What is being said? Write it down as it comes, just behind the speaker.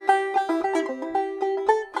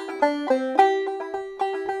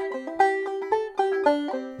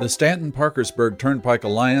The Stanton-Parkersburg Turnpike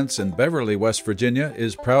Alliance in Beverly, West Virginia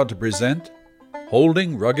is proud to present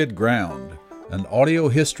Holding Rugged Ground, an audio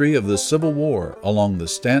history of the Civil War along the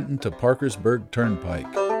Stanton to Parkersburg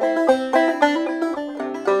Turnpike.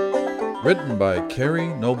 Written by Carrie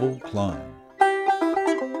Noble Klein.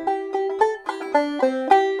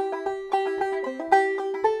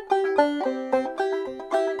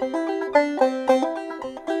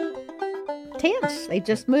 Tents, they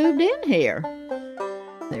just moved in here.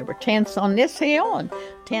 There were tents on this hill and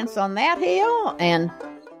tents on that hill, and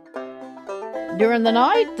during the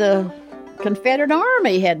night, the Confederate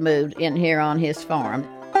Army had moved in here on his farm.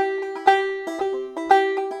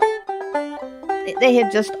 They had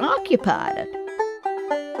just occupied it.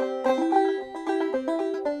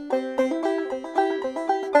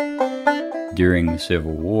 During the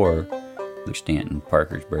Civil War, the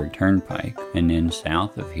Stanton-Parkersburg Turnpike, and then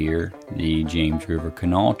south of here, the James River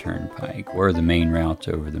Canal Turnpike were the main routes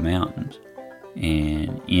over the mountains.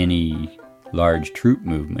 And any large troop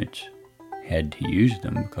movements had to use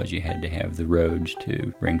them because you had to have the roads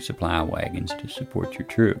to bring supply wagons to support your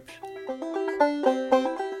troops.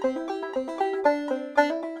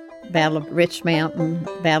 Battle of Rich Mountain,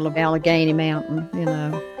 Battle of Allegheny Mountain,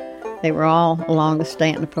 they were all along the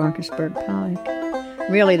Stanton-Parkersburg Pike.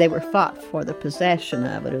 Really, they were fought for the possession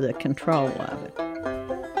of it or the control of it.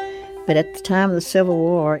 But at the time of the Civil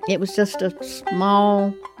War, it was just a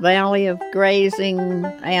small valley of grazing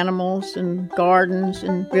animals and gardens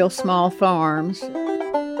and real small farms.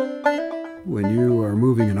 When you are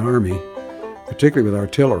moving an army, particularly with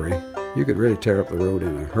artillery, you could really tear up the road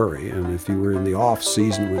in a hurry. And if you were in the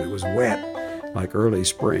off-season when it was wet, like early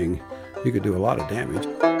spring, you could do a lot of damage.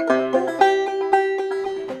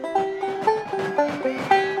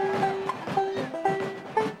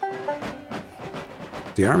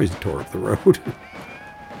 The armies tore up the road.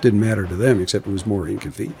 Didn't matter to them, except it was more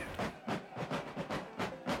inconvenient.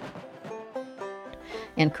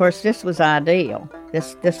 And of course, this was ideal,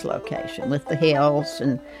 this location with the hills.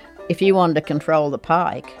 And if you wanted to control the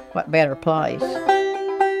pike, what better place?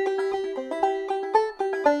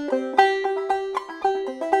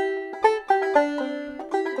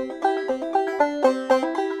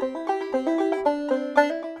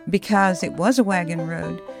 Because it was a wagon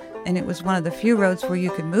road, and it was one of the few roads where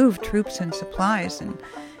you could move troops and supplies and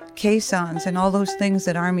caissons and all those things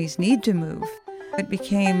that armies need to move. It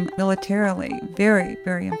became militarily very,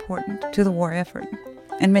 very important to the war effort,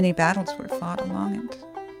 and many battles were fought along it.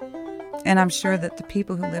 And I'm sure that the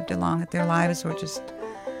people who lived along it, their lives were just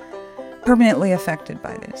permanently affected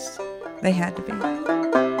by this. They had to be.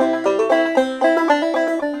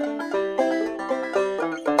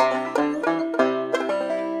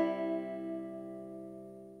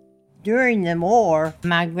 During the war,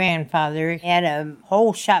 my grandfather had a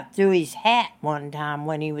hole shot through his hat one time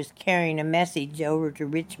when he was carrying a message over to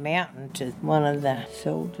Rich Mountain to one of the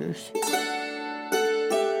soldiers.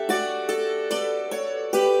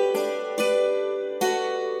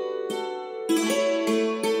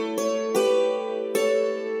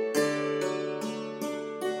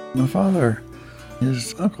 My father,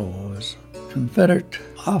 his uncle, was a Confederate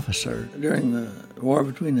officer during the war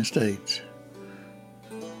between the states.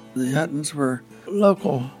 The Huttons were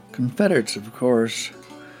local Confederates, of course.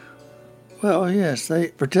 Well, yes, they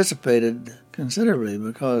participated considerably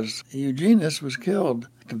because Eugenius was killed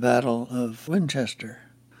at the Battle of Winchester.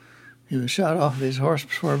 He was shot off his horse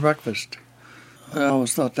before breakfast. I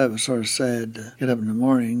always thought that was sort of sad to get up in the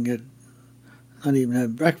morning and not even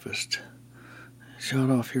have breakfast. Shot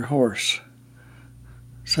off your horse.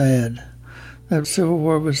 Sad. That Civil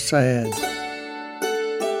War was sad.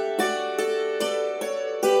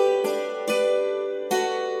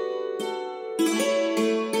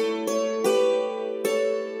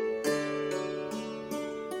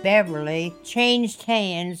 Beverly changed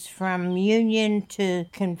hands from Union to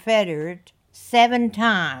Confederate 7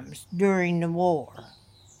 times during the war.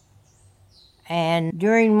 And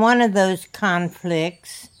during one of those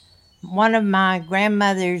conflicts, one of my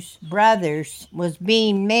grandmother's brothers was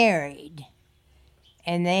being married,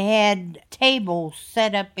 and they had tables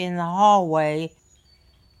set up in the hallway,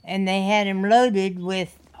 and they had them loaded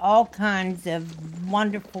with all kinds of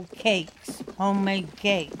wonderful cakes, homemade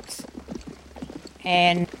cakes.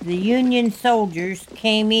 And the Union soldiers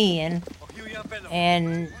came in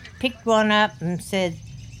and picked one up and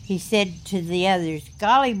he said to the others,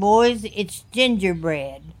 "Golly, boys, it's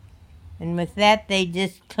gingerbread." And with that, they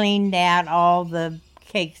just cleaned out all the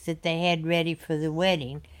cakes that they had ready for the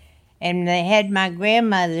wedding. And they had my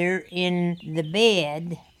grandmother in the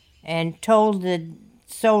bed and told the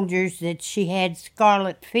soldiers that she had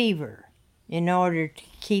scarlet fever in order to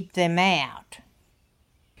keep them out.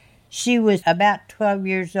 She was about 12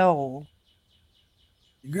 years old.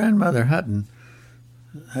 Grandmother Hutton,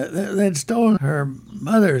 they'd stolen her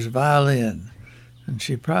mother's violin, and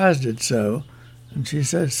she prized it so, and she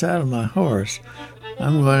said, "Saddle my horse.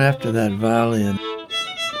 I'm going after that violin."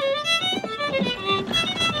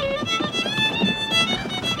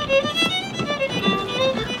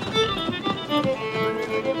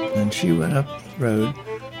 And she went up the road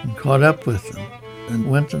and caught up with them and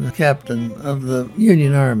went to the captain of the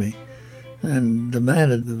Union Army and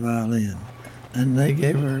demanded the violin. And they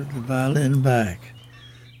gave her the violin back.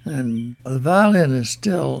 And the violin is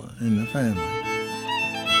still in the family.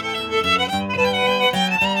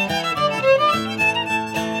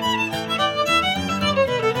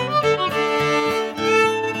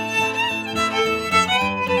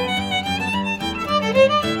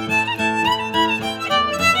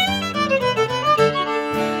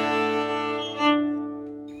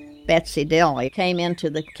 Betsy Dilly came into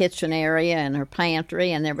the kitchen area and her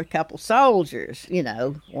pantry, and there were a couple soldiers,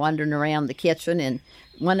 wandering around the kitchen, and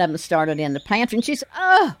one of them started in the pantry, and she said,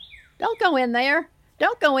 "Oh, don't go in there.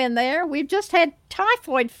 Don't go in there. We've just had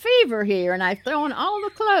typhoid fever here, and I've thrown all the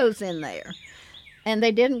clothes in there." And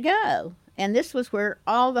they didn't go. And this was where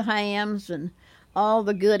all the hams and all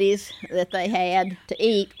the goodies that they had to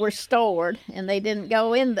eat were stored, and they didn't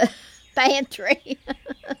go in the pantry.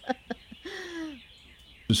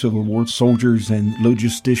 The Civil War soldiers and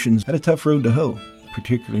logisticians had a tough road to hoe,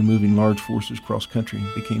 particularly moving large forces cross country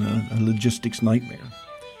became a logistics nightmare.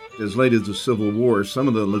 As late as the Civil War, some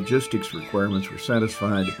of the logistics requirements were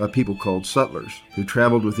satisfied by people called sutlers, who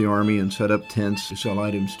traveled with the Army and set up tents to sell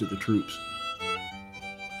items to the troops.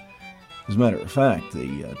 As a matter of fact,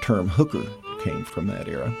 the term hooker came from that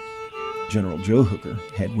era. General Joe Hooker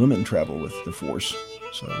had women travel with the force,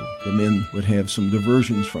 so the men would have some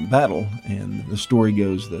diversions from battle, and the story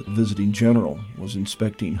goes that the visiting general was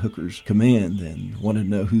inspecting Hooker's command and wanted to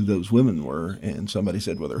know who those women were, and somebody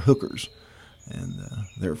said, "Well, they're hookers," and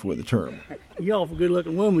therefore the term. You awful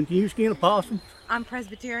good-looking woman. Can you skin a possum? I'm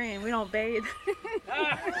Presbyterian. We don't bathe.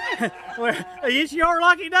 Well, it's your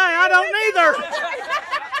lucky day. I don't either.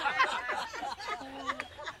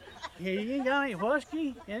 Hey, you ain't got any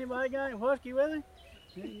whiskey? Anybody got any whiskey with him?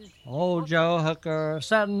 Old Joe Hooker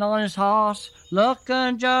sitting on his horse,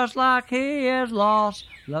 looking just like he is lost,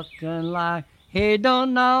 looking like he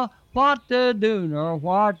don't know what to do nor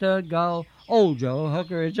where to go. Old Joe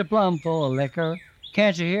Hooker is a plum full of liquor.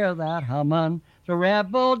 Can't you hear that hummin'? The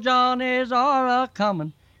rebel Johnnies are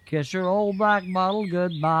a-comin'. Kiss your old black bottle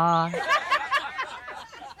goodbye.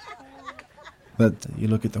 But you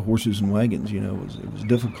look at the horses and wagons, it was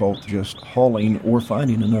difficult just hauling or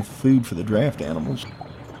finding enough food for the draft animals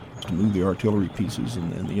to move the artillery pieces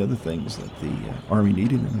and the other things that the Army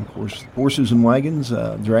needed. And, of course, horses and wagons,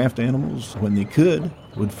 draft animals, when they could,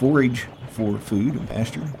 would forage for food and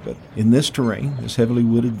pasture. But in this terrain, this heavily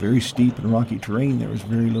wooded, very steep and rocky terrain, there was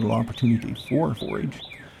very little opportunity for forage.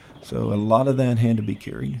 So a lot of that had to be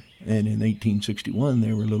carried. And in 1861,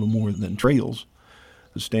 there were little more than trails.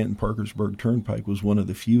 The Stanton-Parkersburg Turnpike was one of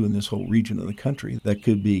the few in this whole region of the country that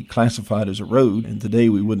could be classified as a road, and today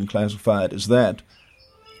we wouldn't classify it as that.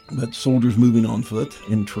 But soldiers moving on foot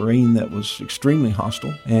in terrain that was extremely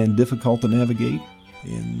hostile and difficult to navigate,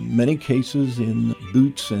 in many cases in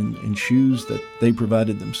boots and shoes that they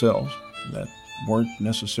provided themselves that weren't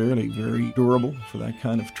necessarily very durable for that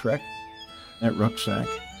kind of trek. That rucksack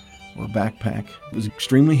or backpack was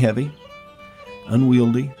extremely heavy,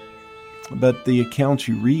 unwieldy. But the accounts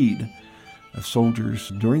you read of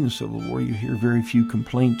soldiers during the Civil War, you hear very few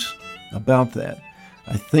complaints about that.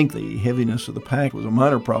 I think the heaviness of the pack was a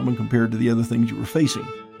minor problem compared to the other things you were facing.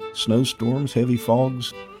 Snowstorms, heavy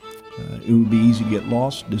fogs, it would be easy to get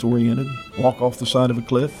lost, disoriented, walk off the side of a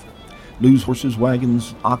cliff, lose horses,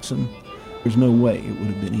 wagons, oxen. There's no way it would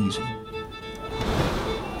have been easy.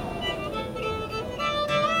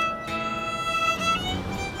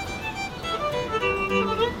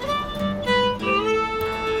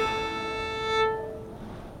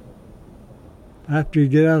 After you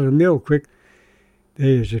get out of Mill Creek,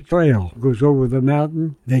 there's a trail goes over the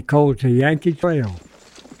mountain. They call it the Yankee Trail.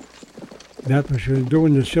 That was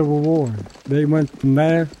during the Civil War. They went from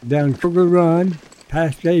there down Sugar Run,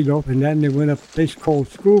 past Adolph, and then they went up a place called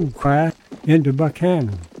Schoolcraft into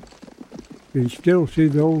Buchanan. You can still see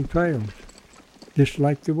the old trails, just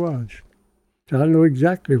like there was. So I know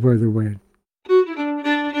exactly where they went.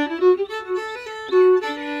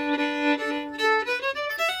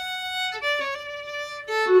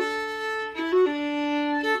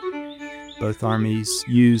 Both armies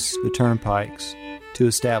used the turnpikes to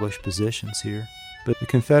establish positions here, but the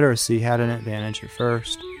Confederacy had an advantage at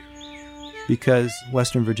first. because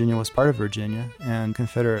Western Virginia was part of Virginia, and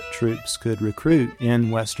Confederate troops could recruit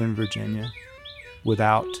in Western Virginia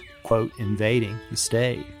without, quote, invading the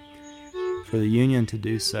state. For the Union to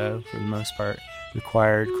do so, for the most part,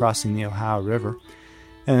 required crossing the Ohio River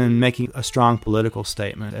and making a strong political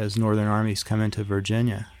statement as Northern armies come into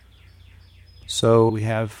Virginia. So we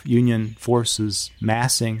have Union forces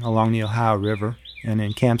massing along the Ohio River and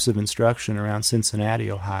in camps of instruction around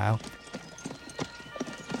Cincinnati, Ohio.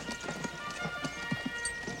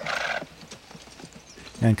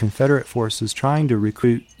 And Confederate forces trying to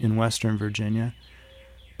recruit in Western Virginia,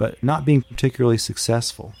 but not being particularly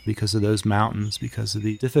successful because of those mountains, because of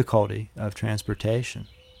the difficulty of transportation.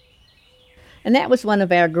 And that was one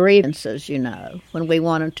of our grievances, when we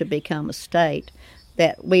wanted to become a state,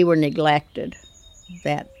 that we were neglected,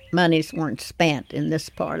 that monies weren't spent in this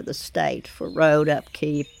part of the state for road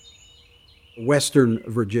upkeep. Western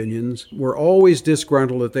Virginians were always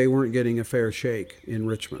disgruntled that they weren't getting a fair shake in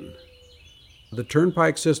Richmond. The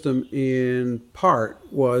turnpike system, in part,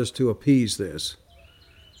 was to appease this,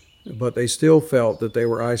 but they still felt that they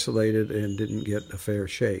were isolated and didn't get a fair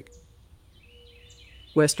shake.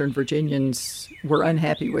 Western Virginians were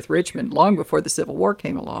unhappy with Richmond long before the Civil War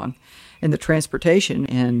came along, and the transportation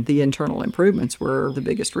and the internal improvements were the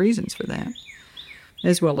biggest reasons for that,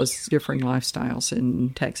 as well as differing lifestyles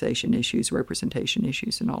and taxation issues, representation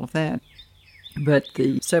issues, and all of that. But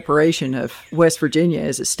the separation of West Virginia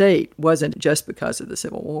as a state wasn't just because of the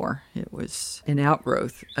Civil War. It was an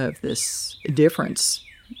outgrowth of this difference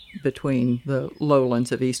between the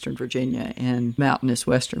lowlands of Eastern Virginia and mountainous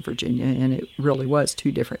Western Virginia, and it really was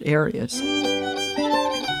two different areas.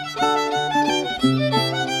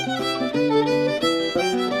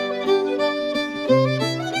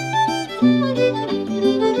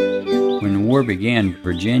 When the war began,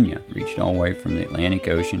 Virginia reached all the way from the Atlantic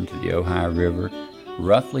Ocean to the Ohio River,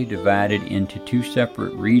 roughly divided into two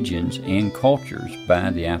separate regions and cultures by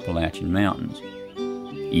the Appalachian Mountains.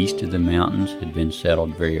 East of the mountains had been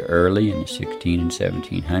settled very early in the 1600s and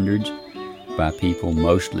 1700s by people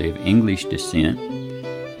mostly of English descent.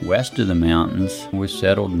 West of the mountains was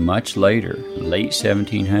settled much later, late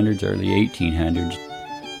 1700s, early 1800s.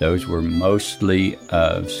 Those were mostly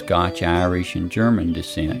of Scotch, Irish, and German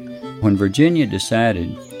descent. When Virginia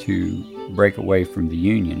decided to break away from the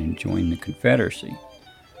Union and join the Confederacy,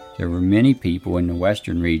 there were many people in the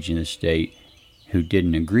western region of the state who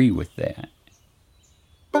didn't agree with that.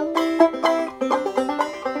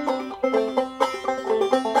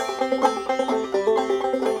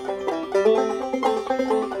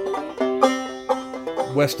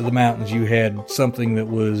 West of the mountains, you had something that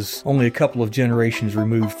was only a couple of generations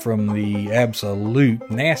removed from the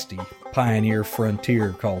absolute nasty pioneer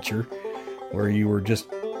frontier culture, where you were just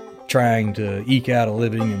trying to eke out a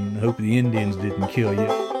living and hope the Indians didn't kill you.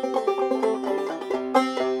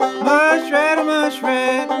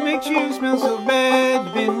 Muskrat, makes you smell so bad.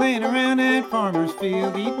 You've been laying around that farmer's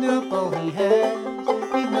field, eating up all he has,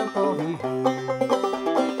 eating up all he has.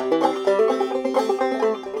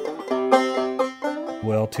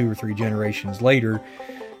 Well, 2 or 3 generations later,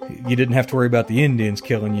 you didn't have to worry about the Indians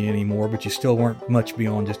killing you anymore, but you still weren't much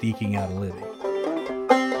beyond just eking out a living.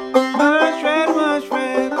 Muskrat,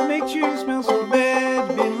 makes you smell so bad.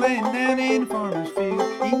 You've been laying down in the farmer's field,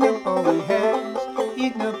 eating up all he has,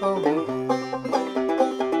 eating up all he has.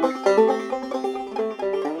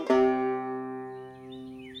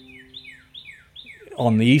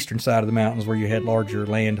 On the eastern side of the mountains, where you had larger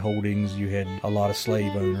land holdings, you had a lot of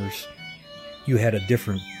slave owners. You had a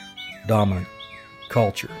different dominant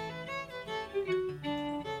culture.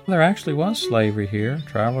 There actually was slavery here.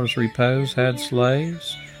 Travelers' Repose had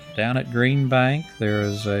slaves. Down at Green Bank, there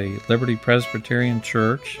is a Liberty Presbyterian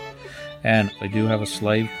church, and they do have a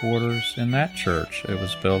slave quarters in that church. It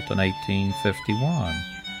was built in 1851.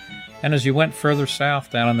 And as you went further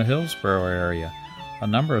south down in the Hillsborough area, a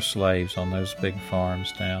number of slaves on those big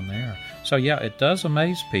farms down there. So yeah, it does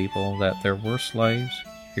amaze people that there were slaves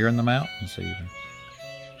here in the mountains even.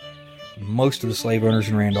 Most of the slave owners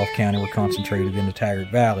in Randolph County were concentrated in the Taggart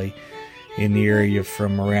Valley, in the area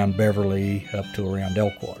from around Beverly up to around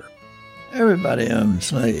Elkwater. Everybody owned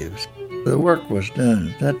slaves. The work was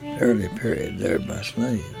done at that early period there by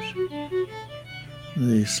slaves.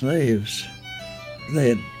 The slaves, they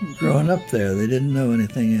had grown up there. They didn't know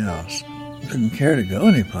anything else. Didn't care to go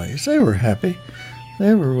anyplace. They were happy.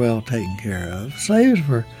 They were well taken care of. Slaves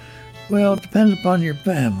were, well, it depends upon your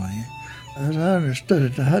family. As I understood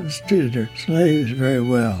it, the Huttons treated their slaves very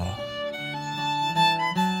well.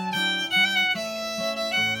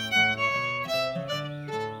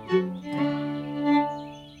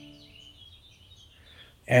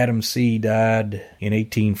 Adam C. died in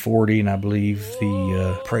 1840, and I believe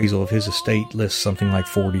the appraisal of his estate lists something like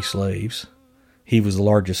 40 slaves. He was the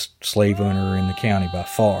largest slave owner in the county by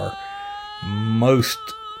far. Most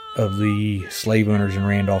of the slave owners in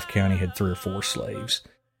Randolph County had 3 or 4 slaves.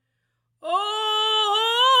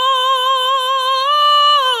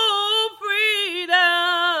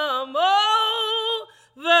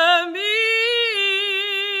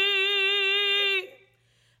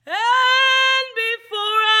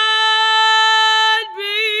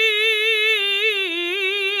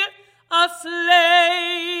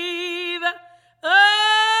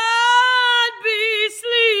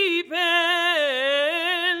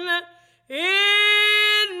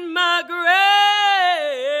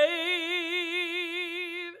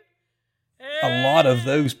 A lot of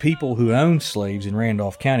those people who owned slaves in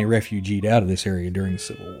Randolph County refugeed out of this area during the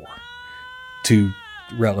Civil War to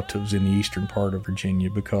relatives in the eastern part of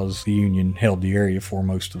Virginia because the Union held the area for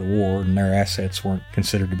most of the war and their assets weren't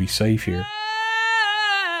considered to be safe here.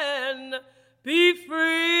 Be free.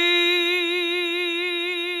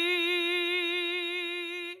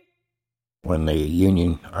 When the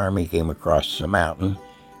Union Army came across the mountain,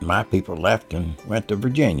 my people left and went to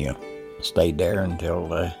Virginia. Stayed there until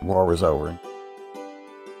the war was over.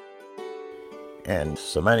 And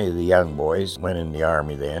so many of the young boys went in the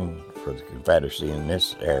Army then for the Confederacy in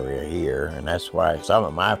this area here, and that's why some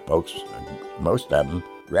of my folks, most of them,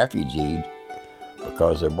 refugeed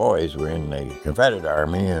because their boys were in the Confederate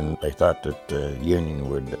Army, and they thought that the Union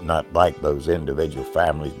would not like those individual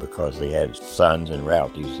families because they had sons and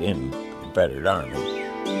relatives in the Confederate Army.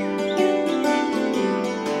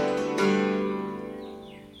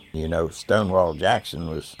 You know, Stonewall Jackson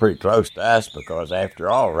was pretty close to us because, after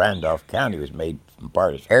all, Randolph County was made from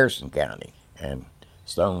part of Harrison County, and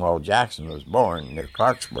Stonewall Jackson was born near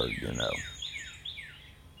Clarksburg, you know.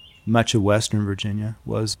 Much of Western Virginia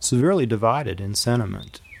was severely divided in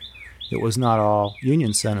sentiment. It was not all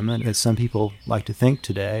Union sentiment, as some people like to think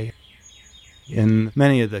today. In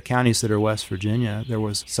many of the counties that are West Virginia, there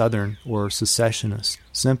was Southern or secessionist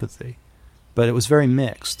sympathy. But it was very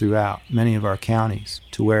mixed throughout many of our counties,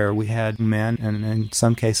 to where we had men, and in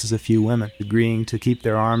some cases a few women, agreeing to keep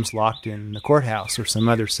their arms locked in the courthouse or some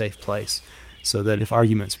other safe place, so that if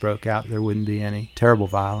arguments broke out, there wouldn't be any terrible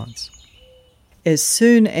violence. As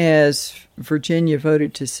soon as Virginia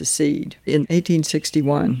voted to secede in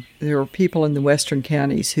 1861, there were people in the western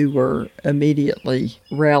counties who were immediately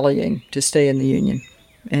rallying to stay in the Union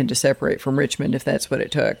and to separate from Richmond if that's what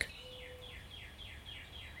it took.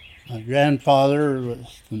 My grandfather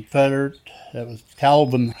was Confederate. That was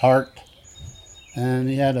Calvin Hart. And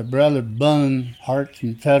he had a brother, Bunn Hart,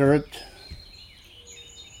 Confederate.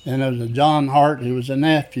 And there was a John Hart who was a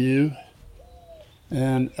nephew.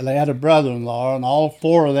 And they had a brother-in-law, and all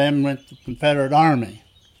 4 of them went to the Confederate Army.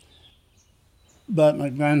 But my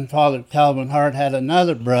grandfather, Calvin Hart, had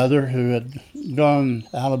another brother who had gone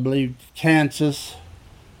out, I believe, Kansas.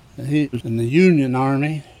 And he was in the Union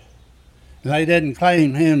Army. And they didn't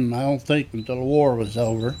claim him, I don't think, until the war was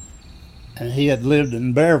over. And he had lived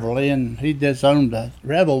in Beverly, and he disowned the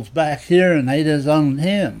rebels back here, and they disowned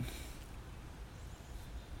him.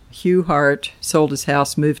 Hugh Hart sold his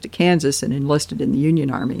house, moved to Kansas, and enlisted in the Union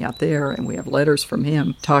Army out there, and we have letters from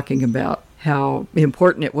him talking about how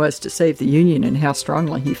important it was to save the Union and how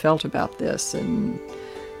strongly he felt about this, and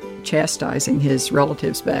chastising his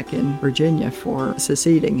relatives back in Virginia for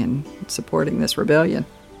seceding and supporting this rebellion.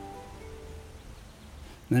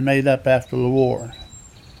 They made up after the war.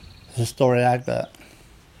 It's a story I got.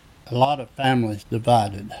 A lot of families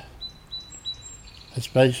divided,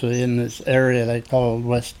 especially in this area they called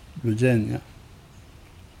West Virginia.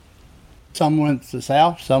 Some went to the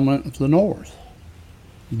south, some went to the north.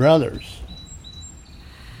 Brothers.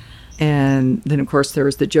 And then, of course, there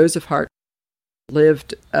was the Joseph Hart,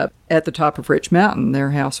 lived up at the top of Rich Mountain.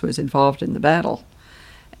 Their house was involved in the battle.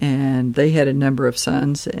 And they had a number of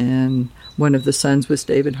sons, and one of the sons was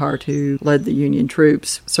David Hart, who led the Union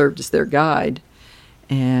troops, served as their guide.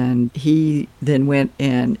 And he then went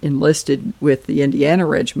and enlisted with the Indiana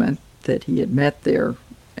regiment that he had met there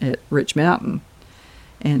at Rich Mountain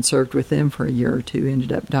and served with them for a year or two,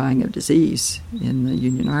 ended up dying of disease in the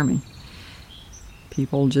Union Army.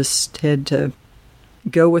 People just had to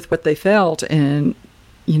go with what they felt, and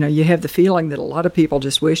you know, you have the feeling that a lot of people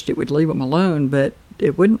just wished it would leave them alone, but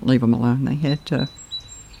it wouldn't leave them alone. They had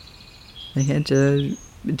to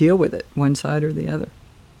deal with it, one side or the other.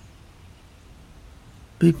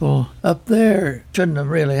 People up there shouldn't have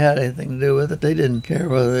really had anything to do with it. They didn't care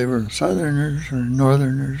whether they were Southerners or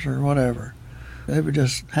Northerners or whatever. They were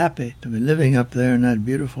just happy to be living up there in that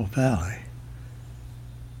beautiful valley,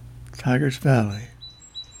 Tigers Valley.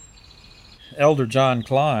 Elder John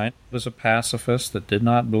Klein was a pacifist that did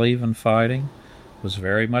not believe in fighting, was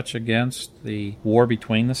very much against the war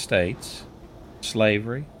between the states,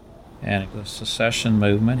 slavery, and the secession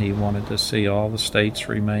movement. He wanted to see all the states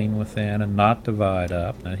remain within and not divide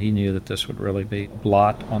up. And he knew that this would really be a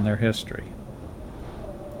blot on their history.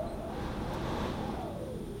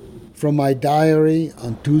 From my diary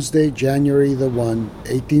on Tuesday, January the 1,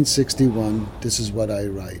 1861, this is what I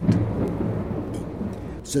write.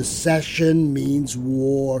 Secession means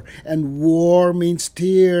war, and war means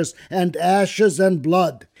tears and ashes and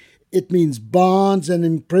blood. It means bonds and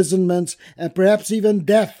imprisonments and perhaps even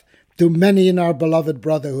death to many in our beloved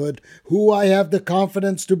brotherhood, who I have the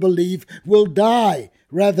confidence to believe will die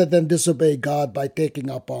rather than disobey God by taking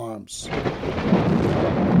up arms.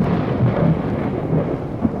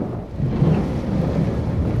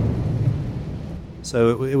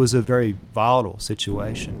 So it was a very volatile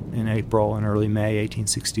situation in April and early May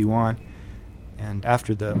 1861. And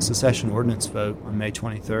after the secession ordinance vote on May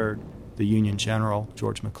 23rd, the Union General,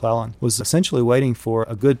 George McClellan, was essentially waiting for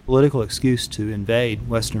a good political excuse to invade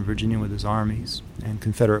Western Virginia with his armies. And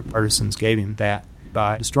Confederate partisans gave him that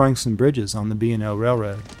by destroying some bridges on the B&O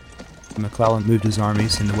Railroad. McClellan moved his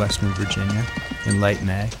armies into Western Virginia in late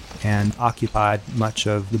May and occupied much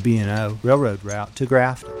of the B&O Railroad route to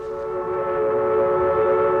Grafton.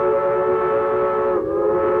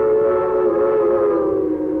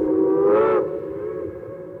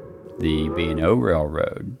 The B&O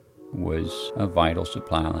Railroad was a vital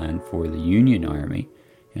supply line for the Union Army,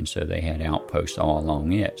 and so they had outposts all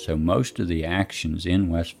along it. So most of the actions in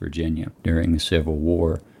West Virginia during the Civil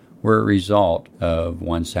War were a result of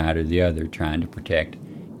one side or the other trying to protect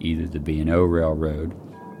either the B&O Railroad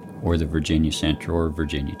or the Virginia Central or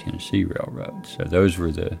Virginia-Tennessee Railroad. So those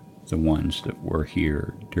were the ones that were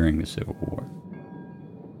here during the Civil War.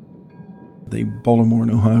 The Baltimore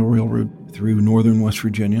and Ohio Railroad through northern West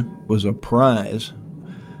Virginia was a prize.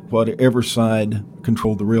 Whatever side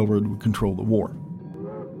controlled the railroad would control the war.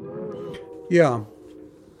 Yeah.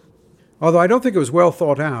 Although I don't think it was well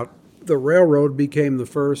thought out, the railroad became the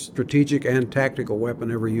first strategic and tactical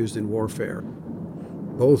weapon ever used in warfare.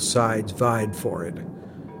 Both sides vied for it.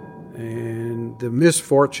 And the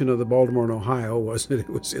misfortune of the Baltimore and Ohio was that it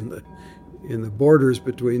was in the borders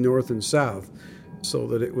between North and South, so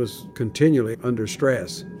that it was continually under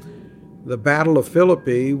stress. The Battle of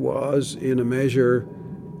Philippi was, in a measure,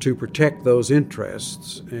 to protect those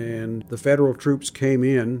interests, and the Federal troops came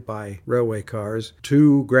in by railway cars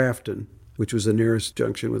to Grafton, which was the nearest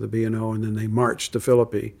junction with the B&O, and then they marched to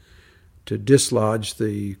Philippi to dislodge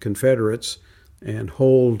the Confederates and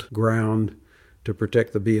hold ground to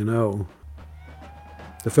protect the B&O.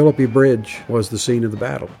 The Philippi Bridge was the scene of the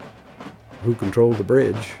battle. Who controlled the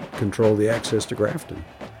bridge controlled the access to Grafton.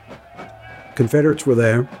 Confederates were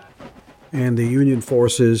there, and the Union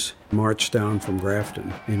forces marched down from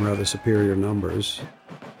Grafton in rather superior numbers.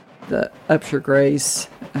 The Upshur Grays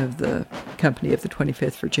of the Company of the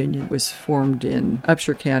 25th Virginia was formed in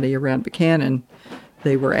Upshur County around Buchanan.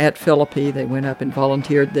 They were at Philippi. They went up and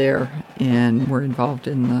volunteered there and were involved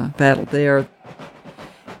in the battle there.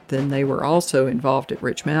 Then they were also involved at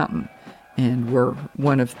Rich Mountain and were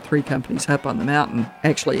one of 3 companies up on the mountain,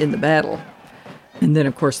 actually in the battle. And then,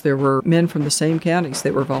 of course, there were men from the same counties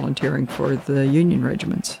that were volunteering for the Union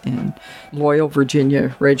regiments. And loyal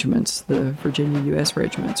Virginia regiments, the Virginia U.S.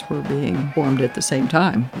 regiments, were being formed at the same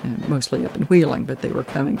time, and mostly up in Wheeling, but they were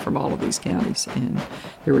coming from all of these counties. And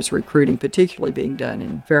there was recruiting particularly being done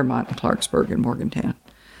in Fairmont and Clarksburg and Morgantown.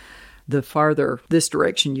 The farther this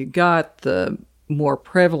direction you got, the more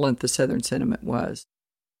prevalent the Southern sentiment was.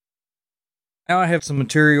 Now I have some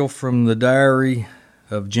material from the diary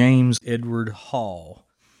of James Edward Hall.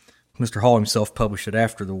 Mr. Hall himself published it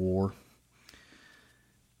after the war.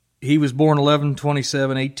 He was born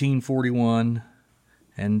 11/27/1841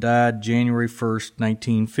 and died January 1st,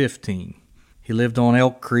 1915. He lived on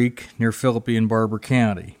Elk Creek near Philippi in Barber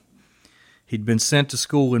County. He'd been sent to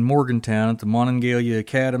school in Morgantown at the Monongalia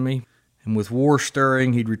Academy, and with war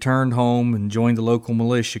stirring, he'd returned home and joined the local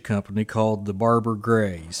militia company called the Barber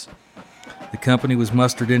Grays. The company was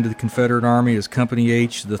mustered into the Confederate Army as Company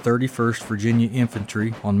H of the 31st Virginia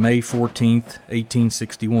Infantry on May 14,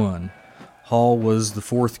 1861. Hall was the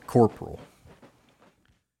 4th corporal.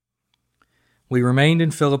 We remained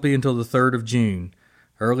in Philippi until the 3rd of June.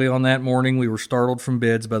 Early on that morning, we were startled from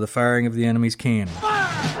beds by the firing of the enemy's cannon.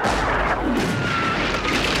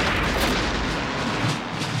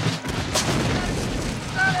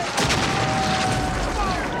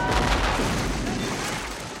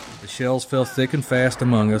 Shells fell thick and fast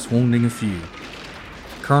among us, wounding a few.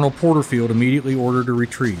 Colonel Porterfield immediately ordered a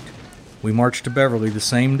retreat. We marched to Beverly the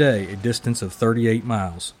same day, a distance of 38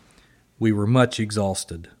 miles. We were much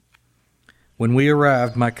exhausted. When we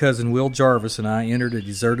arrived, my cousin Will Jarvis and I entered a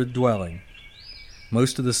deserted dwelling.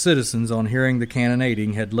 Most of the citizens, on hearing the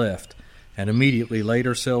cannonading, had left, and immediately laid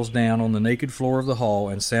ourselves down on the naked floor of the hall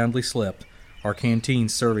and soundly slept, our canteen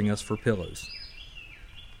serving us for pillows.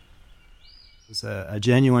 It was a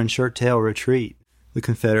genuine shirt-tail retreat. The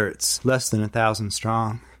Confederates, less than 1,000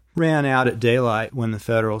 strong, ran out at daylight when the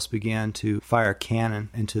Federals began to fire cannon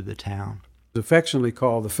into the town. Affectionately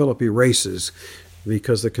called the Philippi Races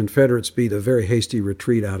because the Confederates beat a very hasty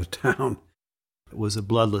retreat out of town. It was a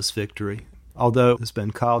bloodless victory, although it's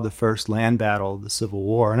been called the first land battle of the Civil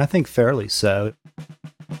War, and I think fairly so.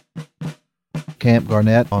 Camp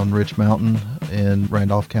Garnett on Rich Mountain in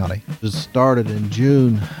Randolph County. It was started in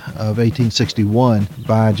June of 1861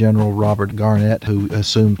 by General Robert Garnett, who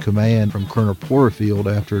assumed command from Colonel Porterfield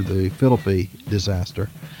after the Philippi disaster.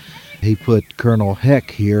 He put Colonel Heck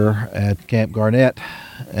here at Camp Garnett,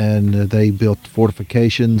 and they built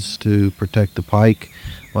fortifications to protect the pike,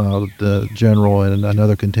 while the general and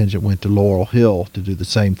another contingent went to Laurel Hill to do the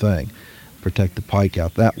same thing, protect the pike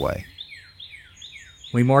out that way.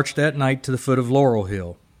 We marched that night to the foot of Laurel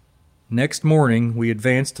Hill. Next morning, we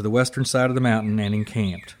advanced to the western side of the mountain and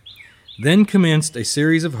encamped. Then commenced a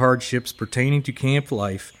series of hardships pertaining to camp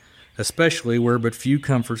life, especially where but few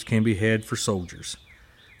comforts can be had for soldiers.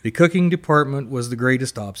 The cooking department was the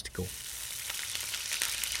greatest obstacle.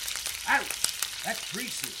 Ouch! That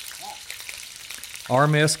grease is hot. Our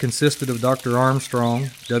mess consisted of Dr. Armstrong,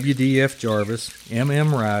 W.D.F. Jarvis,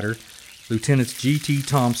 M.M. Ryder, Lieutenants G.T.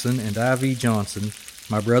 Thompson and I.V. Johnson,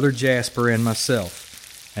 my brother Jasper, and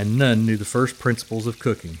myself, and none knew the first principles of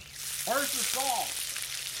cooking. Where's the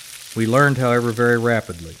sauce? We learned, however, very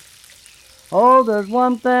rapidly. Oh, there's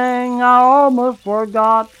one thing I almost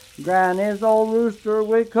forgot. Granny's old rooster,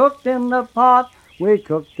 we cooked in the pot. We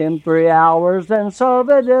cooked him 3 hours, and so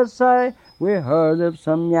they did say. We heard of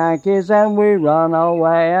some Yankees, and we run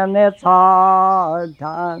away, and it's hard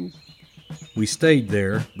times. We stayed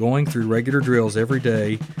there, going through regular drills every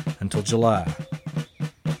day until July.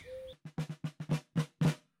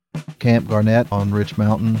 Camp Garnett on Rich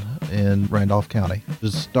Mountain in Randolph County. It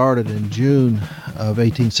was started in June of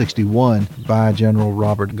 1861 by General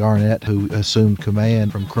Robert Garnett, who assumed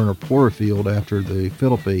command from Colonel Porterfield after the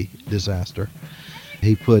Philippi disaster.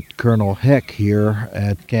 He put Colonel Heck here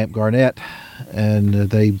at Camp Garnett, and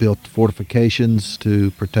they built fortifications to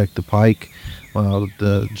protect the pike, while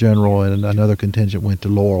the general and another contingent went to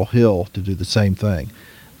Laurel Hill to do the same thing,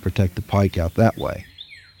 protect the pike out that way.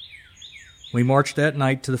 We marched that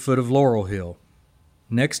night to the foot of Laurel Hill.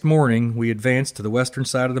 Next morning, we advanced to the western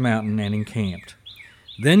side of the mountain and encamped.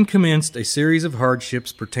 Then commenced a series of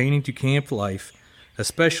hardships pertaining to camp life,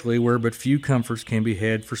 especially where but few comforts can be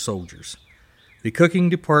had for soldiers. The cooking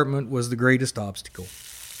department was the greatest obstacle.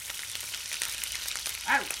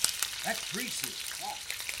 Ouch! That grease is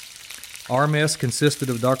hot. Our mess consisted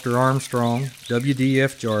of Dr. Armstrong,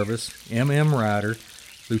 W.D.F. Jarvis, M.M. Ryder,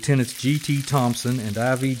 Lieutenants G.T. Thompson and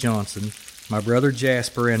I.V. Johnson, my brother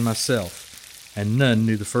Jasper, and myself, and none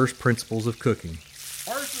knew the first principles of cooking.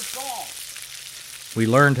 Where's the sauce? We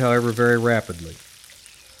learned, however, very rapidly.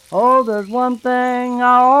 Oh, there's one thing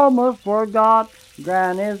I almost forgot.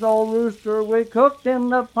 Granny's old rooster, we cooked in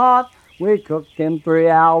the pot. We cooked him 3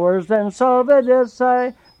 hours, and so they did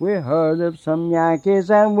say. We heard of some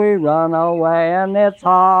Yankees, and we run away, and it's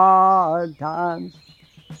hard times.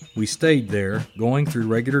 We stayed there, going through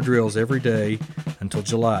regular drills every day until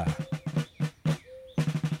July.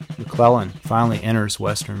 McClellan finally enters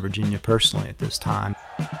Western Virginia personally at this time.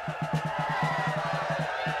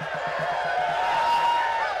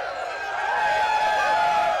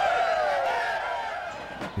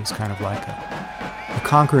 He's kind of like a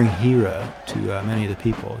conquering hero to many of the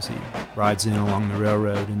people as he rides in along the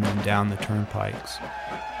railroad and then down the turnpikes.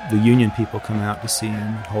 The Union people come out to see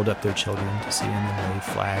him, hold up their children to see him, and wave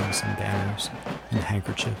flags and banners and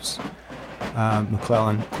handkerchiefs.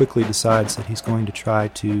 McClellan quickly decides that he's going to try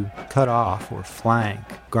to cut off or flank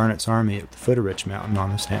Garnett's army at the foot of Rich Mountain on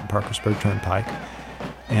the Stanton-Parkersburg Turnpike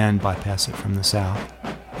and bypass it from the south,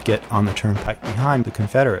 get on the turnpike behind the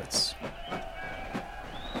Confederates.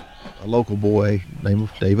 A local boy named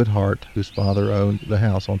David Hart, whose father owned the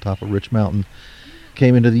house on top of Rich Mountain,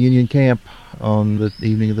 came into the Union camp on the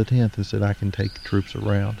evening of the 10th and said, I can take troops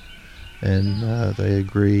around. And they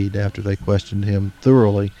agreed. After they questioned him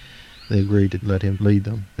thoroughly, they agreed to let him lead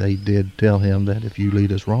them. They did tell him that if you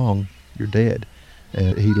lead us wrong, you're dead.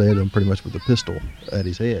 And he led them pretty much with a pistol at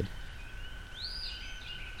his head.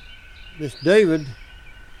 This David,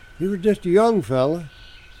 he was just a young fella.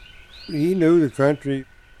 He knew the country.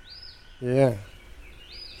 Yeah,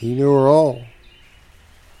 he knew her all.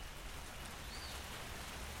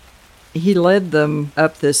 He led them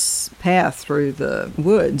up this path through the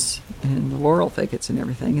woods and the laurel thickets and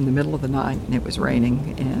everything in the middle of the night, and it was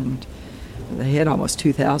raining, and they had almost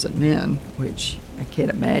 2,000 men, which I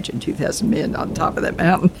can't imagine 2,000 men on top of that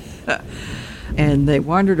mountain. And they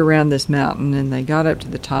wandered around this mountain, and they got up to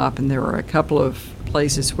the top, and there were a couple of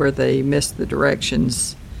places where they missed the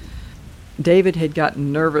directions. David had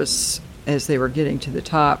gotten nervous as they were getting to the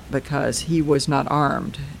top because he was not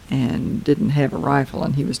armed and didn't have a rifle,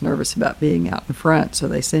 and he was nervous about being out in front, so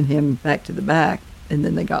they sent him back to the back, and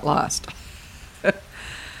then they got lost.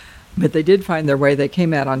 But they did find their way. They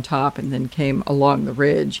came out on top and then came along the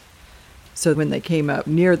ridge. So when they came up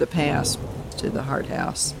near the pass to the Hart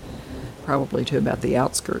House, probably to about the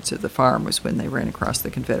outskirts of the farm, was when they ran across the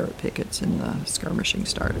Confederate pickets and the skirmishing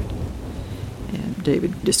started. And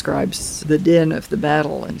David describes the din of the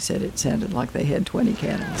battle, and he said it sounded like they had 20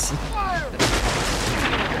 cannons.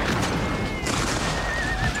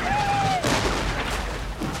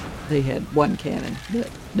 They had one cannon, but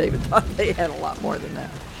David thought they had a lot more than that.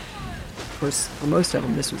 Of course, for most of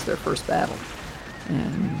them, this was their first battle.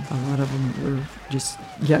 And a lot of them were just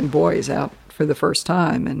young boys out for the first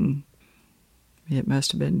time, and it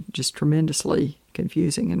must have been just tremendously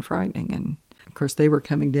confusing and frightening. And of course, they were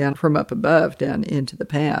coming down from up above down into the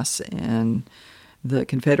pass, and the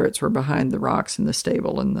Confederates were behind the rocks in the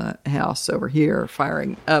stable and the house over here,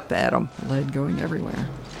 firing up at them, lead going everywhere.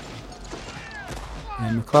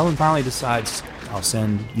 And McClellan finally decides, I'll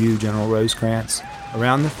send you, General Rosecrans,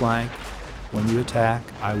 around the flank. When you attack,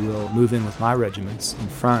 I will move in with my regiments in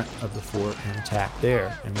front of the fort and attack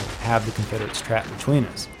there, and we'll have the Confederates trapped between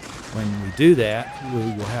us. When we do that, we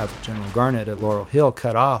will have General Garnett at Laurel Hill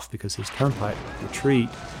cut off because his turnpike retreat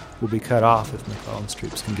will be cut off if McClellan's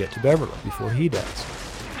troops can get to Beverly before he does.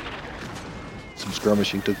 Some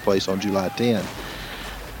skirmishing took place on July 10.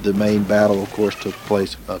 The main battle, of course, took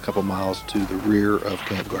place a couple miles to the rear of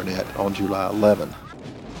Camp Garnett on July 11.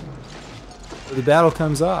 The battle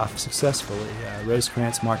comes off successfully.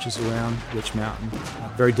 Rosecrans marches around Rich Mountain.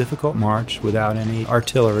 A very difficult march without any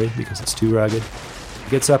artillery because it's too rugged.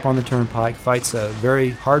 Gets up on the turnpike, fights a very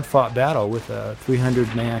hard-fought battle with a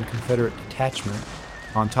 300-man Confederate detachment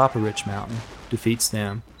on top of Rich Mountain, defeats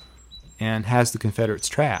them, and has the Confederates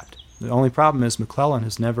trapped. The only problem is McClellan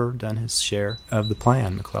has never done his share of the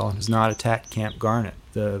plan. McClellan has not attacked Camp Garnett,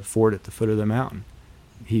 the fort at the foot of the mountain.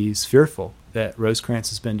 He's fearful that Rosecrans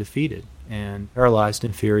has been defeated, and paralyzed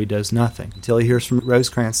in fear, he does nothing until he hears from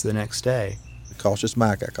Rosecrans the next day. Cautious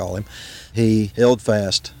Mike, I call him. He held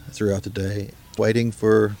fast throughout the day, waiting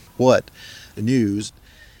for what? The news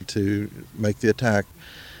to make the attack.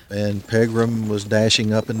 And Pegram was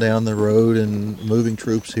dashing up and down the road and moving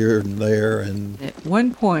troops here and there. And at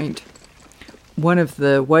one point, one of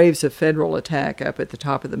the waves of Federal attack up at the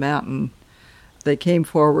top of the mountain, they came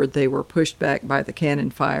forward, they were pushed back by the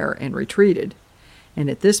cannon fire and retreated. And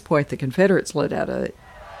at this point, the Confederates let out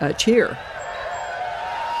a cheer.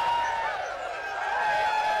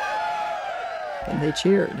 And they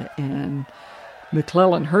cheered. And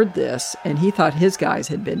McClellan heard this, and he thought his guys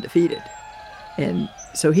had been defeated. And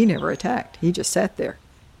so he never attacked. He just sat there.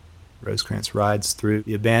 Rosecrans rides through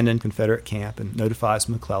the abandoned Confederate camp and notifies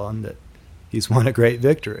McClellan that he's won a great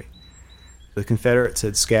victory. The Confederates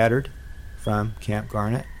had scattered from Camp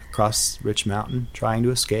Garnett across Rich Mountain, trying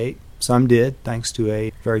to escape. Some did, thanks to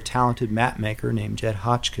a very talented map maker named Jed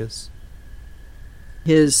Hotchkiss.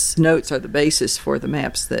 His notes are the basis for the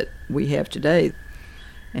maps that we have today,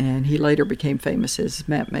 and he later became famous as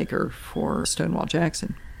map maker for Stonewall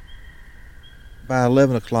Jackson. By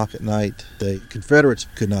 11 o'clock at night, the Confederates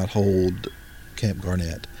could not hold Camp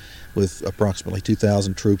Garnett with approximately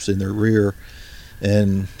 2,000 troops in their rear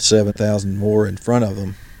and 7,000 more in front of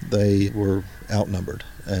them. They were outnumbered,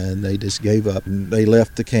 and they just gave up. And they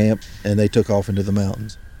left the camp, and they took off into the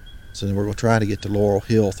mountains. So they were going to try to get to Laurel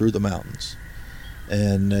Hill through the mountains.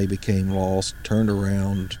 And they became lost, turned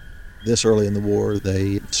around. This early in the war,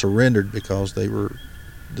 they surrendered because they were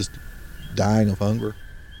just dying of hunger.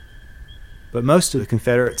 But most of the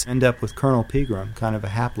Confederates end up with Colonel Pegram, kind of a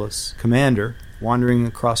hapless commander, wandering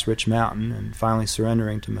across Rich Mountain and finally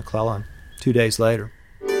surrendering to McClellan 2 days later.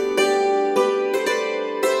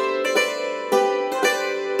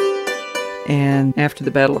 And after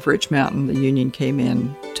the Battle of Rich Mountain, the Union came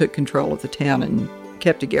in, took control of the town, and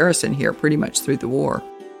kept a garrison here pretty much through the war.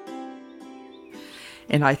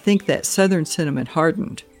 And I think that Southern sentiment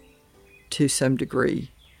hardened to some degree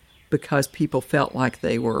because people felt like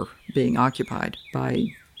they were being occupied by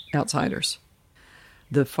outsiders.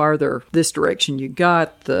 The farther this direction you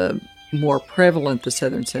got, the more prevalent the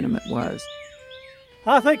Southern sentiment was.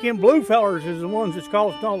 I think them blue fellers is the ones that's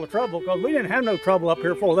causing all the trouble, because we didn't have no trouble up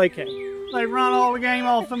here before they came. They run all the game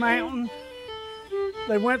off the mountain.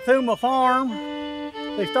 They went through my farm.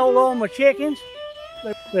 They stole all my chickens.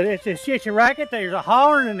 But it's a shit racket. There's a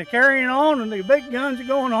hollering and the carrying on and the big guns are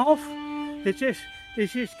going off. It's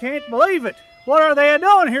just can't believe it. What are they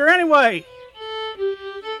doing here anyway?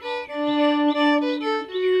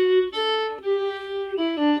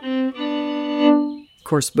 Of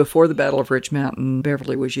course, before the Battle of Rich Mountain,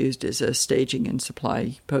 Beverly was used as a staging and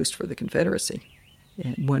supply post for the Confederacy.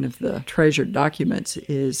 And one of the treasured documents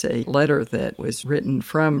is a letter that was written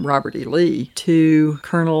from Robert E. Lee to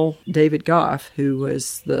Colonel David Goff, who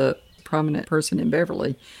was the prominent person in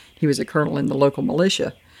Beverly. He was a colonel in the local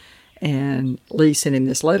militia. And Lee sent him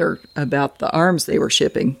this letter about the arms they were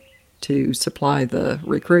shipping to supply the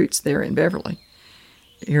recruits there in Beverly.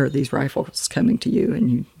 Here are these rifles coming to you, and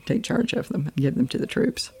you take charge of them and give them to the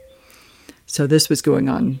troops. So this was going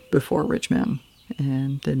on before Rich Mountain.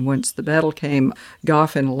 And then once the battle came,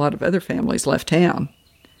 Goff and a lot of other families left town.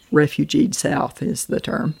 Refugeed south is the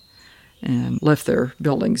term. And left their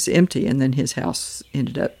buildings empty, and then his house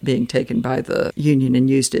ended up being taken by the Union and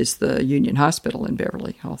used as the Union Hospital in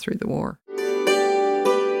Beverly all through the war.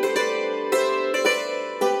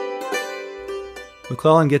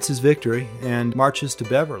 McClellan gets his victory and marches to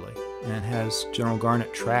Beverly and has General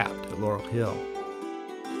Garnett trapped at Laurel Hill.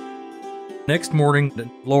 Next morning at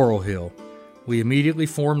Laurel Hill, we immediately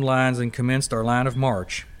formed lines and commenced our line of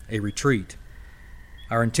march, a retreat.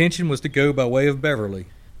 Our intention was to go by way of Beverly,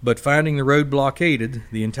 but finding the road blockaded,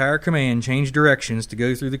 the entire command changed directions to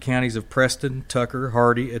go through the counties of Preston, Tucker,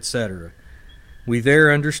 Hardy, etc. We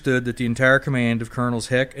there understood that the entire command of Colonels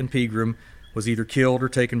Heck and Pegram was either killed or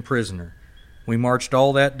taken prisoner. We marched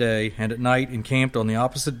all that day, and at night encamped on the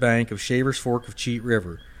opposite bank of Shavers Fork of Cheat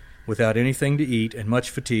River, without anything to eat and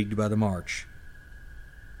much fatigued by the march.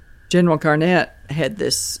 General Garnett had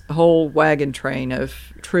this whole wagon train of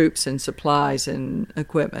troops and supplies and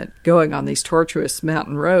equipment going on these tortuous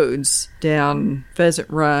mountain roads down Pheasant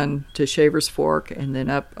Run to Shavers Fork and then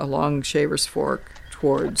up along Shavers Fork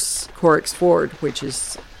towards Corrick's Ford, which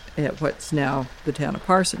is at what's now the town of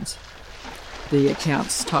Parsons. The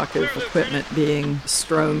accounts talk of equipment being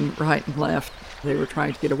strewn right and left. They were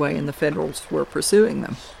trying to get away, and the Federals were pursuing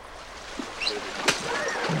them.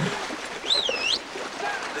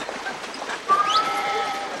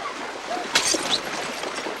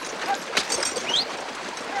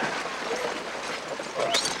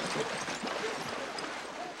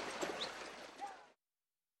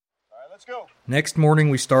 Next morning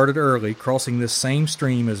we started early, crossing this same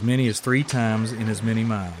stream as many as 3 times in as many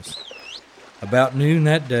miles. About noon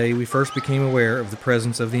that day we first became aware of the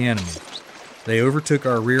presence of the enemy. They overtook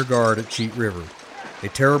our rear guard at Cheat River. A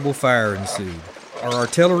terrible fire ensued, our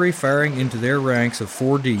artillery firing into their ranks of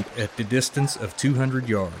 4 deep at the distance of 200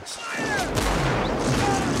 yards.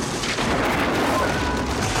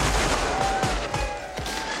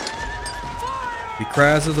 The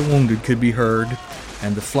cries of the wounded could be heard,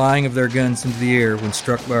 and the flying of their guns into the air when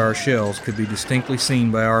struck by our shells could be distinctly seen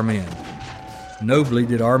by our men. Nobly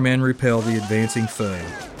did our men repel the advancing foe.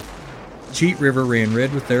 Cheat River ran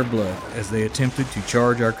red with their blood as they attempted to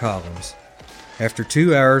charge our columns. After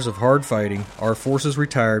 2 hours of hard fighting, our forces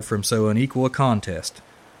retired from so unequal a contest,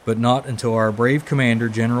 but not until our brave commander,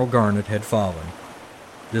 General Garnett, had fallen.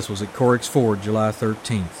 This was at Corrick's Ford, July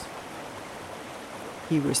 13th.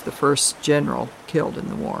 He was the first general killed in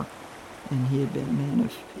the war, and he had been a man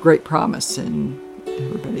of great promise, and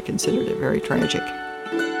everybody considered it very tragic.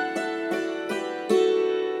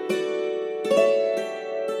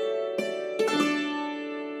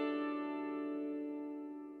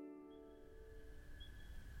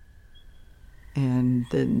 And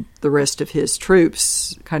then the rest of his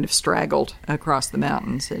troops kind of straggled across the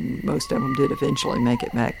mountains, and most of them did eventually make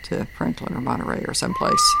it back to Franklin or Monterey or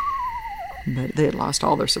someplace. But they had lost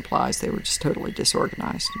all their supplies. They were just totally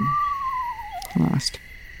disorganized and lost.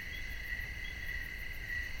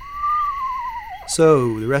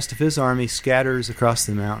 So the rest of his army scatters across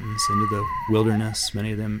the mountains into the wilderness,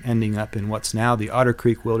 many of them ending up in what's now the Otter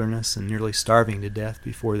Creek Wilderness and nearly starving to death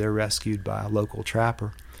before they're rescued by a local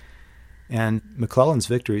trapper. And McClellan's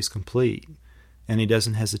victory is complete, and he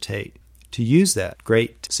doesn't hesitate to use that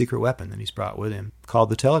great secret weapon that he's brought with him, called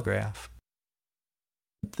the telegraph.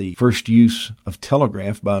 The first use of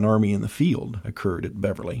telegraph by an army in the field occurred at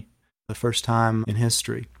Beverly. The first time in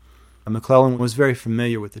history. McClellan was very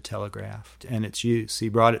familiar with the telegraph and its use. He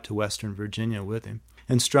brought it to Western Virginia with him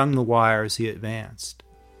and strung the wire as he advanced.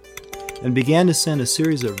 and began to send a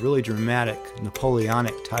series of really dramatic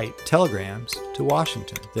Napoleonic-type telegrams to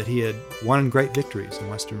Washington that he had won great victories in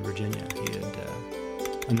Western Virginia. He had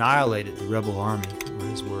annihilated the rebel army, were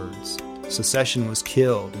his words. Secession was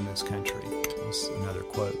killed in this country, was another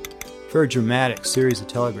quote. Very dramatic series of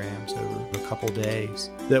telegrams over a couple days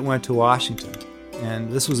that went to Washington.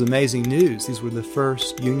 And this was amazing news. These were the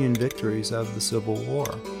first Union victories of the Civil War.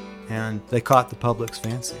 And they caught the public's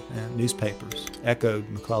fancy, and newspapers echoed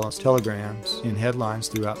McClellan's telegrams in headlines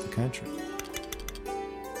throughout the country.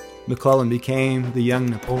 McClellan became the young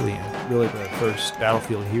Napoleon, really the first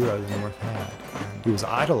battlefield hero the North had, and he was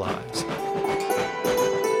idolized.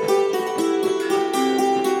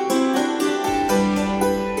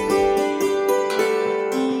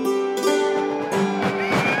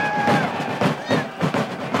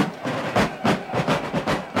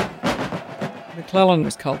 McClellan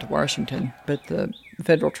was called to Washington, but the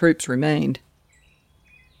federal troops remained.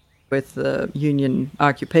 With the Union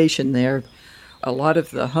occupation there, a lot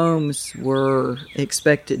of the homes were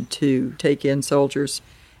expected to take in soldiers.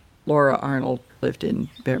 Laura Arnold lived in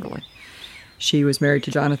Beverly. She was married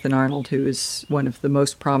to Jonathan Arnold, who is one of the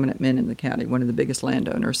most prominent men in the county, one of the biggest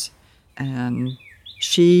landowners. And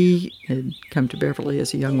she had come to Beverly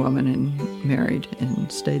as a young woman and married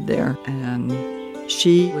and stayed there. And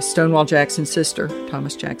she was Stonewall Jackson's sister,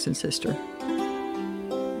 Thomas Jackson's sister.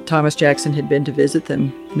 Thomas Jackson had been to visit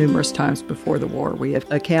them numerous times before the war. We have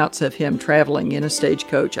accounts of him traveling in a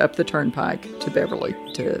stagecoach up the turnpike to Beverly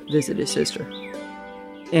to visit his sister.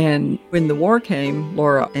 And when the war came,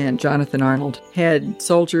 Laura and Jonathan Arnold had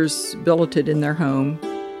soldiers billeted in their home.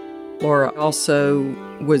 Laura also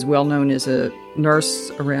was well known as a nurse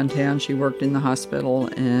around town. She worked in the hospital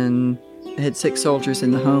and had sick soldiers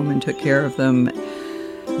in the home and took care of them.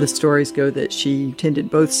 The stories go that she tended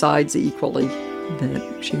both sides equally,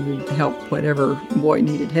 that she would help whatever boy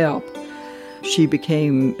needed help. She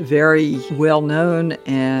became very well known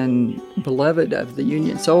and beloved of the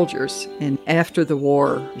Union soldiers. And after the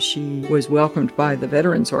war, she was welcomed by the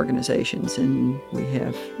veterans organizations, and we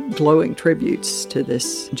have glowing tributes to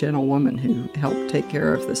this gentlewoman who helped take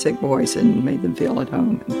care of the sick boys and made them feel at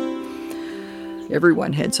home.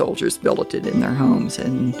 Everyone had soldiers billeted in their homes,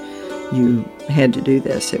 and you had to do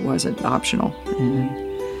this. It wasn't optional.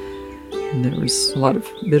 And there was a lot of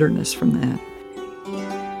bitterness from that.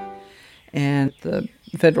 And the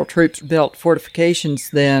federal troops built fortifications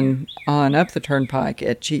then on up the turnpike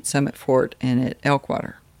at Cheat Summit Fort and at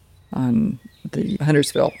Elkwater on the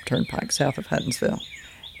Huntersville Turnpike, south of Huttonsville.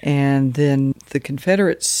 And then the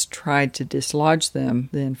Confederates tried to dislodge them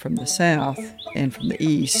then from the south and from the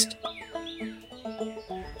east.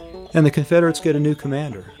 And the Confederates get a new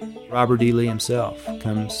commander. Robert E. Lee himself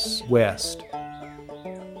comes west.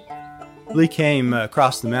 Lee came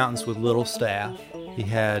across the mountains with little staff. He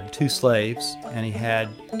had 2 slaves, and he had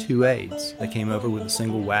 2 aides. They came over with a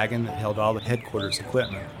single wagon that held all the headquarters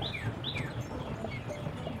equipment.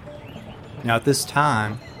 Now, at this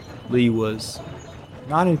time, Lee was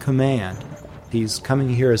not in command. He's coming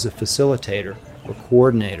here as a facilitator or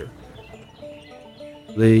coordinator.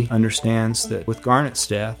 Lee understands that with Garnett's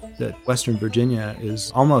death, that Western Virginia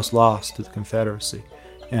is almost lost to the Confederacy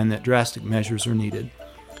and that drastic measures are needed.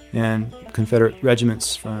 And Confederate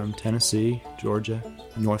regiments from Tennessee, Georgia,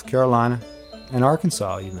 North Carolina, and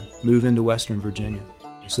Arkansas even move into Western Virginia.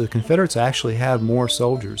 So the Confederates actually have more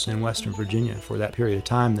soldiers in Western Virginia for that period of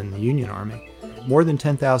time than the Union Army, more than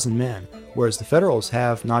 10,000 men, whereas the Federals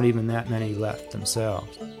have not even that many left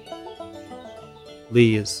themselves.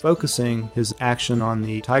 Lee is focusing his action on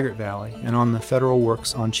the Tygart Valley and on the Federal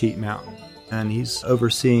works on Cheat Mountain. And he's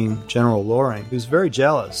overseeing General Loring, who's very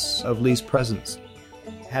jealous of Lee's presence,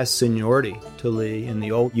 has seniority to Lee in the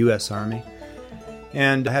old U.S. Army,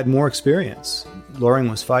 and had more experience. Loring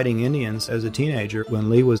was fighting Indians as a teenager when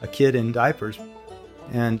Lee was a kid in diapers.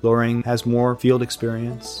 And Loring has more field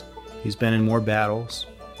experience, he's been in more battles,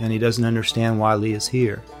 and he doesn't understand why Lee is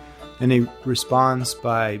here. And he responds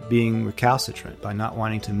by being recalcitrant, by not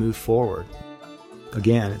wanting to move forward.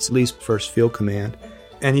 Again, it's Lee's first field command,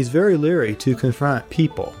 and he's very leery to confront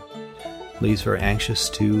people. Lee's very anxious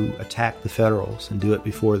to attack the Federals and do it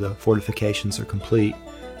before the fortifications are complete.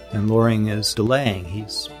 And Loring is delaying.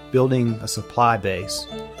 He's building a supply base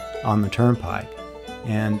on the turnpike,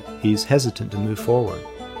 and he's hesitant to move forward.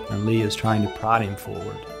 And Lee is trying to prod him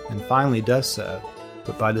forward, and finally does so.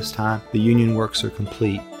 But by this time, the Union works are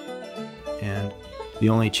complete. And the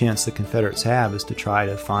only chance the Confederates have is to try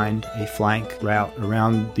to find a flank route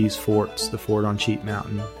around these forts, the fort on Cheat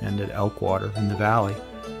Mountain and at Elkwater in the valley,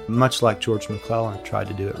 much like George McClellan tried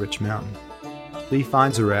to do at Rich Mountain. Lee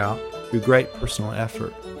finds a route through great personal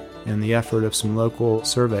effort, and the effort of some local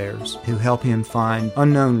surveyors who help him find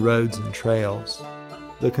unknown roads and trails.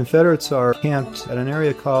 The Confederates are camped at an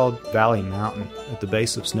area called Valley Mountain at the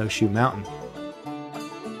base of Snowshoe Mountain.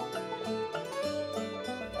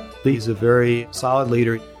 Lee's a very solid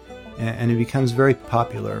leader, and he becomes very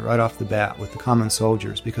popular right off the bat with the common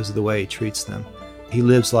soldiers because of the way he treats them. He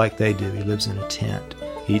lives like they do. He lives in a tent.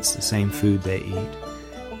 He eats the same food they eat.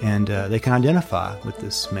 And they can identify with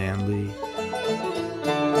this man, Lee.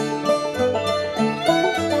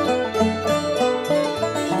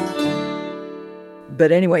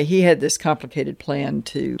 But anyway, he had this complicated plan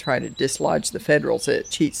to try to dislodge the Federals at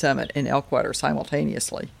Cheat Summit and Elkwater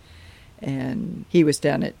simultaneously. And he was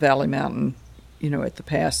down at Valley Mountain, at the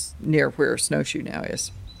pass near where Snowshoe now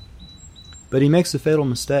is. But he makes a fatal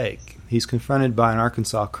mistake. He's confronted by an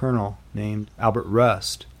Arkansas colonel named Albert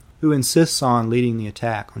Rust, who insists on leading the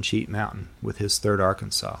attack on Cheat Mountain with his 3rd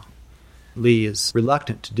Arkansas. Lee is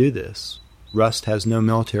reluctant to do this. Rust has no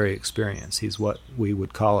military experience. He's what we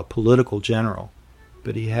would call a political general,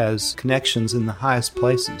 but he has connections in the highest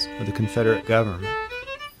places of the Confederate government.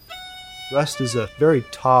 Rust is a very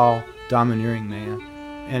tall, domineering man,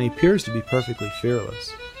 and he appears to be perfectly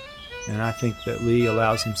fearless. And I think that Lee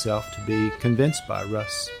allows himself to be convinced by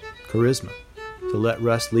Rust's charisma, to let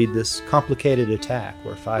Rust lead this complicated attack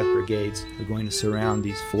where 5 brigades are going to surround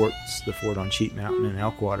these forts, the fort on Cheat Mountain and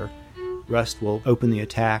Elkwater. Rust will open the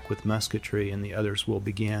attack with musketry, and the others will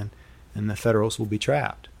begin, and the Federals will be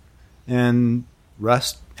trapped. And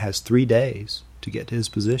Rust has 3 days to get to his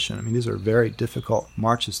position. I mean, these are very difficult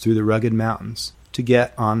marches through the rugged mountains to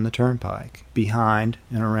get on the turnpike behind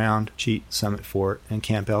and around Cheat Summit Fort and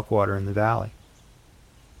Camp Elkwater in the valley.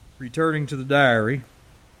 Returning to the diary,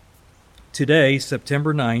 today,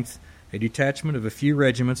 September 9th, a detachment of a few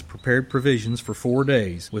regiments prepared provisions for 4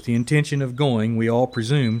 days, with the intention of going, we all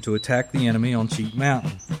presume, to attack the enemy on Cheat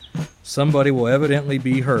Mountain. Somebody will evidently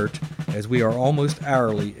be hurt, as we are almost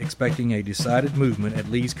hourly expecting a decided movement at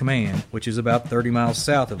Lee's command, which is about 30 miles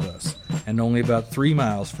south of us, and only about 3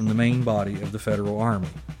 miles from the main body of the Federal Army.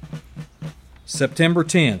 September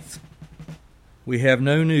 10th. We have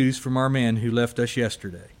no news from our men who left us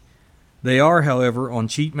yesterday. They are, however, on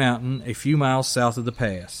Cheat Mountain, a few miles south of the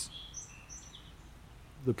pass.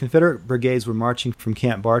 The Confederate brigades were marching from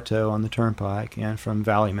Camp Bartow on the turnpike and from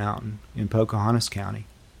Valley Mountain in Pocahontas County.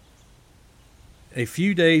 A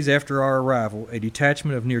few days after our arrival, a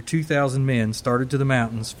detachment of near 2,000 men started to the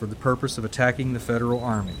mountains for the purpose of attacking the Federal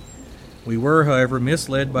Army. We were, however,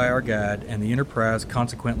 misled by our guide, and the enterprise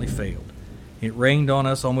consequently failed. It rained on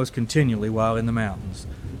us almost continually while in the mountains.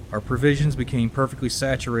 Our provisions became perfectly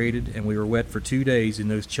saturated, and we were wet for 2 days in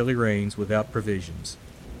those chilly rains without provisions.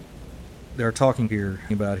 They're talking here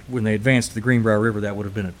about when they advanced to the Greenbrier River, that would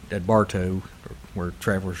have been at Bartow, where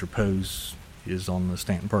Travelers' Repose is on the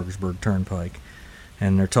Stanton-Parkersburg Turnpike.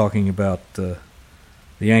 And they're talking about the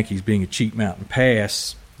Yankees being at Cheat Mountain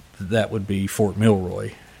Pass. That would be Fort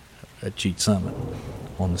Milroy at Cheat Summit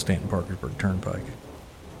on the Stanton-Parkersburg Turnpike.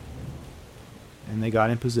 And they got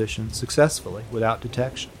in position successfully without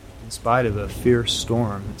detection, in spite of a fierce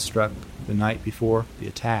storm that struck the night before the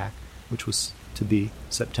attack, which was to be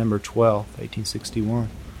September 12, 1861.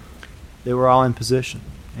 They were all in position,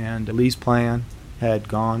 and Lee's plan had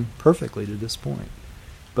gone perfectly to this point.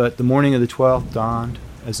 But the morning of the 12th dawned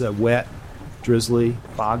as a wet, drizzly,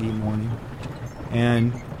 foggy morning,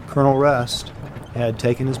 and Colonel Rust had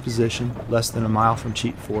taken his position less than a mile from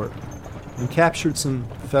Cheat Fort and captured some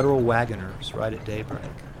Federal wagoners right at daybreak.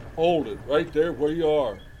 Hold it right there where you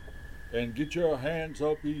are, and get your hands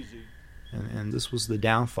up easy. And this was the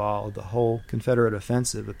downfall of the whole Confederate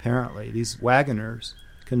offensive, apparently. These wagoners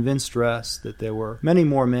convinced Rust that there were many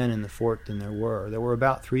more men in the fort than there were. There were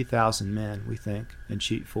about 3,000 men, we think, in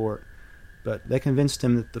Cheat Fort. But they convinced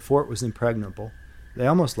him that the fort was impregnable. They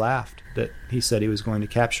almost laughed that he said he was going to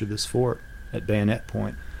capture this fort at bayonet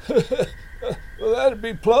point. Well, that'd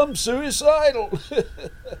be plumb suicidal.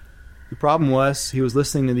 The problem was he was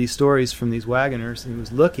listening to these stories from these wagoners, and he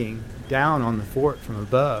was looking down on the fort from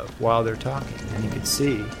above while they're talking, and he could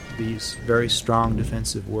see these very strong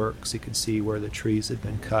defensive works. He could see where the trees had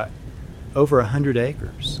been cut. Over 100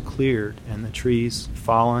 acres cleared, and the trees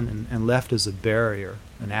fallen and left as a barrier,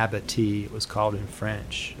 an abattis, it was called in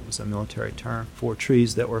French. It was a military term for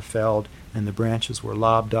trees that were felled, and the branches were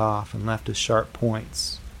lobbed off and left as sharp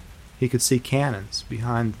points. He could see cannons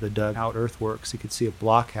behind the dug-out earthworks. He could see a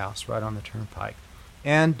blockhouse right on the turnpike.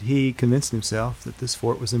 And he convinced himself that this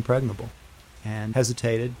fort was impregnable and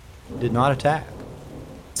hesitated, did not attack.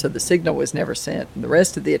 So the signal was never sent, and the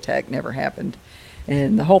rest of the attack never happened,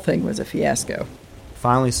 and the whole thing was a fiasco.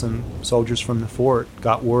 Finally, some soldiers from the fort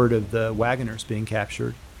got word of the wagoners being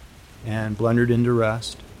captured, and blundered into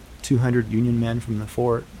Rust. 200 Union men from the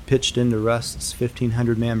fort pitched into Rust's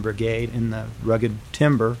 1,500-man brigade in the rugged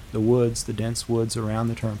timber, the woods, the dense woods around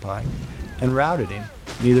the turnpike, and routed him.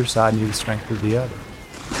 Neither side knew the strength of the other.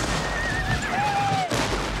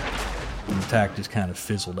 The attack just kind of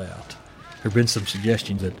fizzled out. There have been some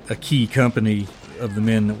suggestions that a key company of the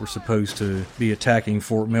men that were supposed to be attacking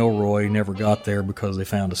Fort Milroy never got there because they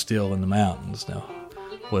found a still in the mountains. Now,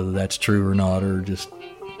 whether that's true or not, or just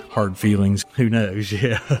hard feelings, who knows,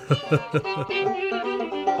 yeah.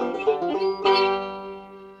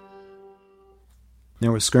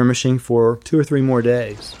 There was skirmishing for 2 or 3 more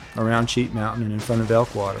days around Cheat Mountain and in front of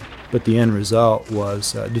Elkwater, but the end result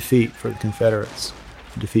was defeat for the Confederates,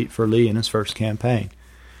 defeat for Lee in his first campaign.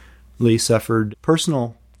 Lee suffered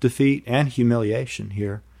personal defeat and humiliation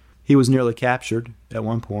here. He was nearly captured at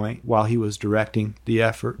one point while he was directing the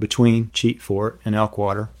effort between Cheat Fort and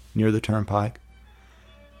Elkwater near the turnpike.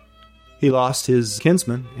 He lost his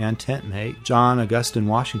kinsman and tent mate, John Augustine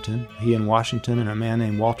Washington. He and Washington and a man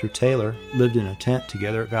named Walter Taylor lived in a tent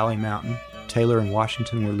together at Valley Mountain. Taylor and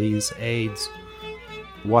Washington were Lee's aides.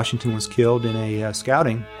 Washington was killed in a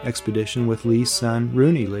scouting expedition with Lee's son,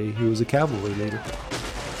 Rooney Lee, who was a cavalry leader.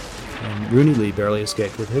 And Rooney Lee barely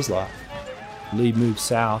escaped with his life. Lee moved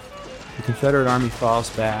south. The Confederate Army falls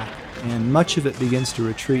back, and much of it begins to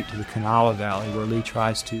retreat to the Kanawha Valley, where Lee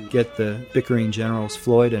tries to get the bickering generals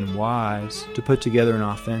Floyd and Wise to put together an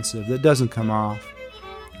offensive that doesn't come off.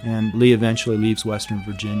 And Lee eventually leaves Western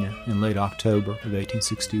Virginia in late October of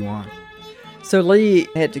 1861. So Lee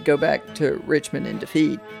had to go back to Richmond in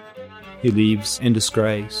defeat. He leaves in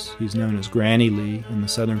disgrace. He's known as Granny Lee in the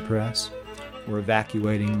Southern press, or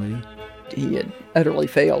Evacuating Lee. He had utterly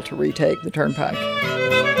failed to retake the turnpike.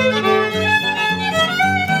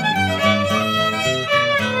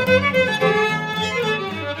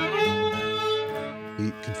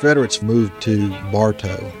 The Confederates moved to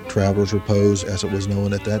Bartow, Travelers' Repose, as it was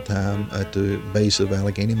known at that time, at the base of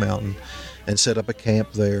Allegheny Mountain, and set up a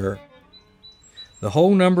camp there. The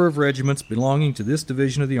whole number of regiments belonging to this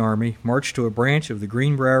division of the Army marched to a branch of the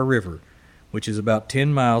Greenbrier River, which is about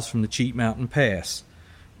 10 miles from the Cheat Mountain Pass,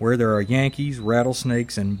 where there are Yankees,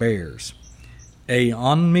 rattlesnakes, and bears. A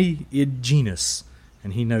omni id genus,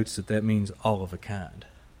 and he notes that means all of a kind.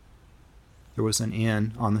 There was an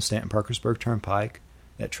inn on the Stanton-Parkersburg Turnpike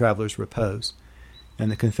at Travelers' Repose,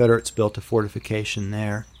 and the Confederates built a fortification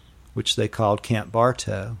there, which they called Camp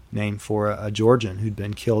Bartow, named for a Georgian who'd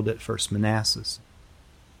been killed at First Manassas.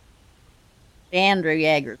 Andrew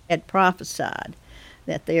Yeager had prophesied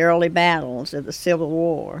that the early battles of the Civil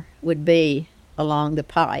War would be along the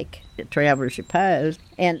pike at Travelers' Repose,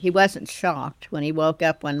 and he wasn't shocked when he woke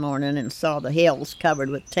up one morning and saw the hills covered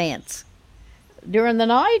with tents. During the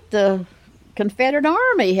night, the Confederate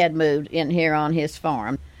Army had moved in here on his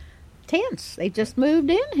farm. Tents, they just moved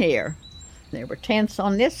in here. There were tents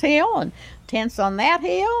on this hill and tents on that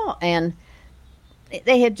hill, and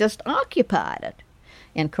they had just occupied it.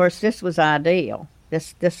 And, of course, this was ideal,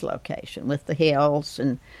 this location with the hills,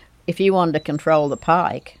 and if you wanted to control the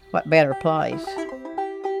pike, what better place?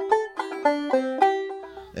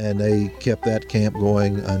 And they kept that camp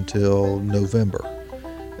going until November.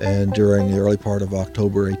 And during the early part of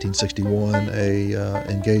October 1861, a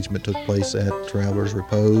engagement took place at Travelers'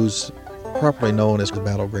 Repose, properly known as the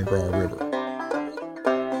Battle of Greenbrier River.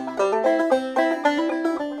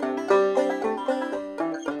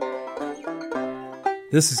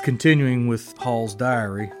 This is continuing with Hall's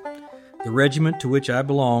diary. The regiment to which I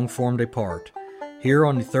belong formed a part. Here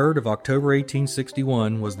on the 3rd of October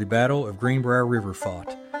 1861 was the Battle of Greenbrier River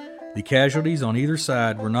fought. The casualties on either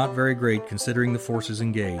side were not very great considering the forces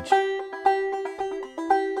engaged.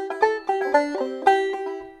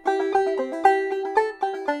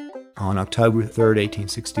 On October 3rd,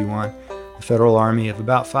 1861, the Federal Army of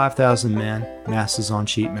about 5,000 men masses on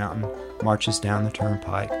Cheat Mountain, marches down the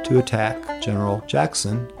turnpike to attack General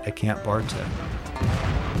Jackson at Camp Bartow.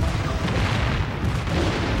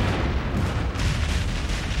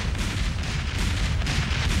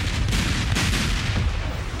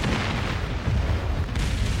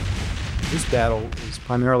 This battle is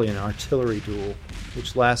primarily an artillery duel,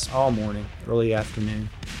 which lasts all morning, early afternoon.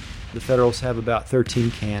 The Federals have about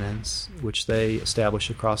 13 cannons, which they establish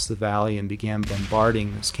across the valley and began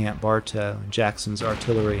bombarding this Camp Bartow. Jackson's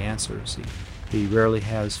artillery answers. He rarely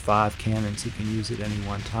has 5 cannons he can use at any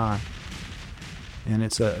one time. And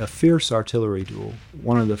it's a fierce artillery duel,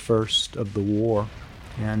 one of the first of the war,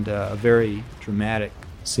 and a very dramatic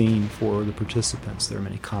scene for the participants. There are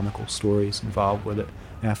many comical stories involved with it.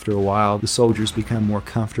 After a while, the soldiers become more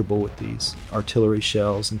comfortable with these artillery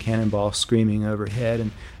shells and cannonballs screaming overhead,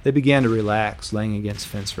 and they began to relax, laying against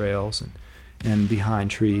fence rails and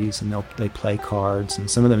behind trees, and they play cards, and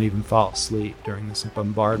some of them even fall asleep during this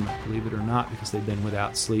bombardment, believe it or not, because they've been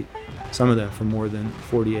without sleep, some of them for more than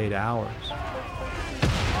 48 hours.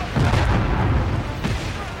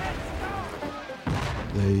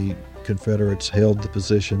 The Confederates held the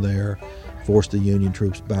position there, forced the Union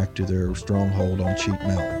troops back to their stronghold on Cheat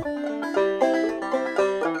Mountain.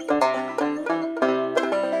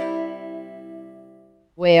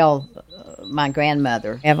 Well, my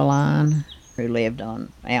grandmother, Eveline, who lived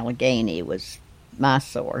on Allegheny, was my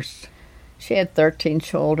source. She had 13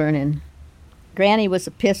 children, and Granny was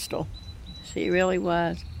a pistol. She really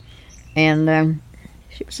was. And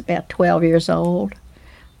she was about 12 years old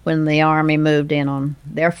when the Army moved in on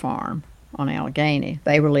their farm on Allegheny.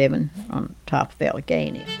 They were living on top of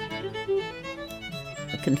Allegheny.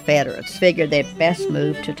 The Confederates figured they'd best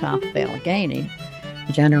move to top of Allegheny.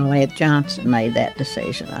 General Ed Johnson made that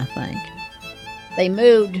decision, I think. They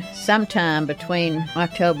moved sometime between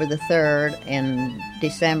October the 3rd and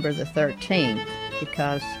December the 13th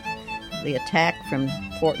because the attack from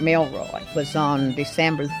Fort Milroy was on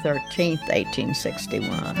December the 13th,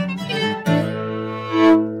 1861.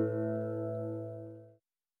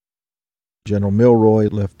 General Milroy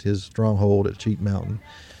left his stronghold at Cheat Mountain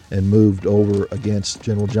and moved over against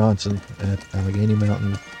General Johnson at Allegheny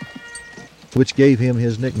Mountain, which gave him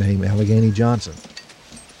his nickname, Allegheny Johnson.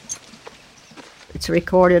 It's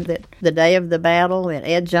recorded that the day of the battle that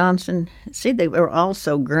Ed Johnson, they were all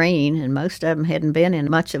so green, and most of them hadn't been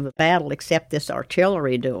in much of a battle except this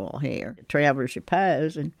artillery duel here at Travelers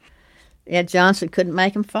Repose, and Ed Johnson couldn't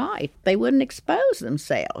make them fight. They wouldn't expose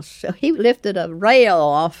themselves. So he lifted a rail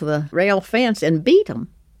off the rail fence and beat them,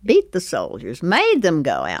 beat the soldiers, made them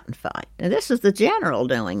go out and fight. And this is the general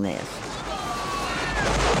doing this.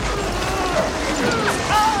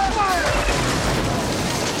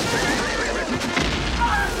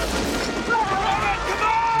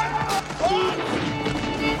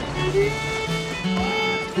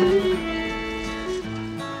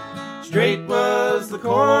 Straight was the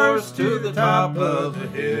course to the top of the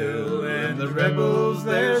hill, and the rebels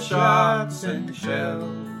their shots and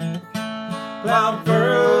shells plowed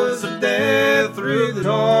furrows of death through the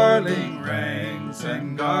toiling ranks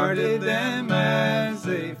and guarded them as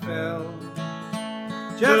they fell.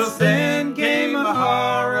 Just then came a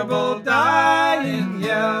horrible dying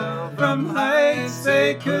yell from heights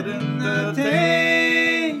they couldn't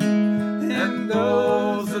attain, and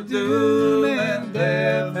those of doom and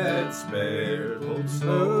death had spared pulled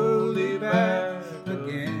slowly back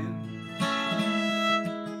again.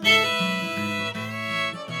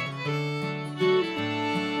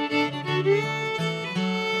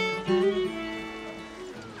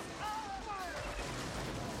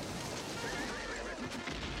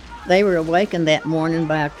 They were awakened that morning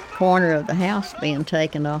by a corner of the house being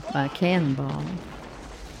taken off by a cannonball,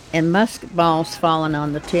 and musket balls falling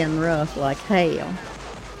on the tin roof like hail.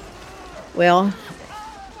 Well,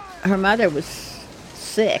 her mother was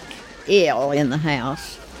sick, ill in the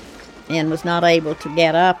house, and was not able to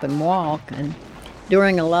get up and walk. And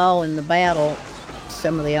during a lull in the battle,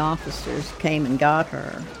 some of the officers came and got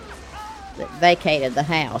her. They vacated the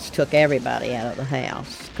house, took everybody out of the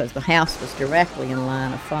house, because the house was directly in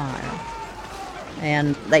line of fire.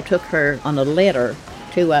 And they took her on a litter.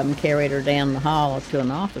 Two of them carried her down the hall to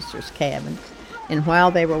an officer's cabin. And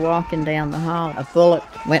while they were walking down the hall, a bullet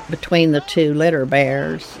went between the two litter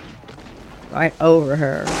bearers, right over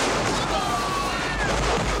her.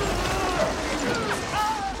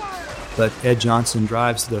 But Ed Johnson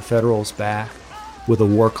drives the Federals back with a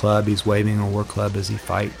war club. He's waving a war club as he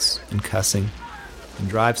fights and cussing, and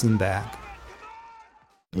drives them back.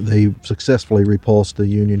 They successfully repulsed the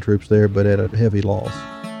Union troops there, but at a heavy loss.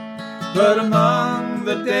 But among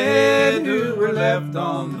the dead who were left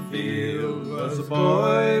on the field was a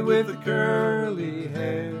boy with curly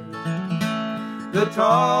hair. The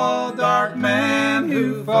tall, dark man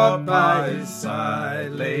who fought by his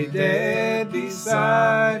side lay dead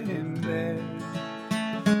beside him there.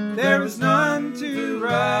 There was none to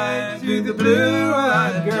write to the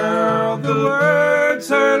blue-eyed girl the words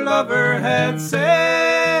her lover had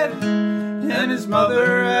said, and his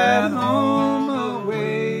mother at home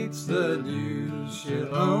awaits the news.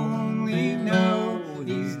 She'll only know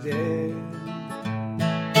he's dead.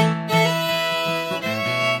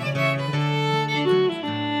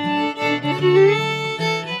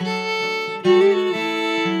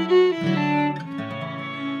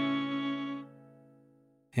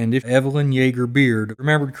 And if Evelyn Yeager Beard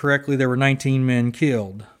remembered correctly, there were 19 men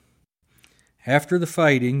killed. After the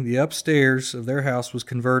fighting, the upstairs of their house was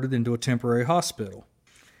converted into a temporary hospital.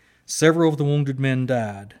 Several of the wounded men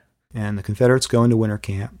died. And the Confederates go into winter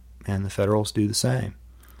camp, and the Federals do the same.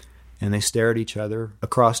 And they stare at each other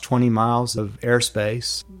across 20 miles of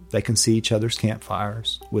airspace. They can see each other's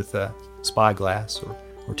campfires with a spyglass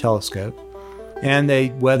or telescope. And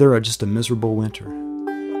they weather just a miserable winter.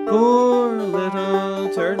 Poor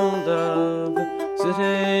little turtle dove,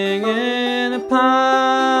 sitting in a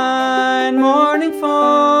pine, mourning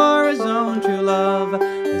for his own true love,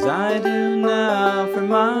 as I do now for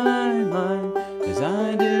mine, as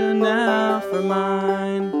I do now for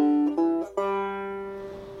mine.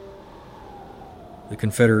 The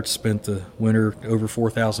Confederates spent the winter over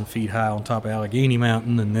 4,000 feet high on top of Allegheny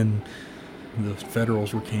Mountain, and then the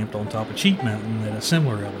Federals were camped on top of Cheat Mountain at a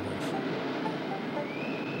similar elevation.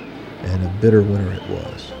 And a bitter winter it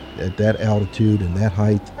was. At that altitude and that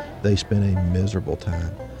height, they spent a miserable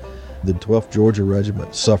time. The 12th Georgia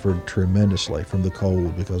Regiment suffered tremendously from the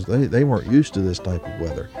cold because they weren't used to this type of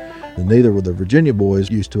weather. And neither were the Virginia boys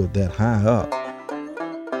used to it that high up.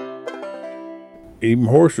 Even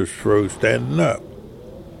horses froze standing up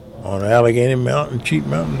on Allegheny Mountain, Cheat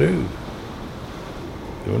Mountain too.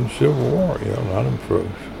 During the Civil War, a lot of them froze.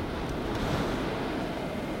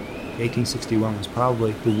 1861 was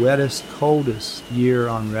probably the wettest, coldest year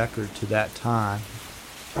on record to that time.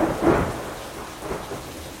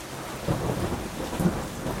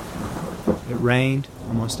 It rained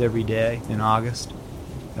almost every day in August,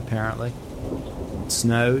 apparently. It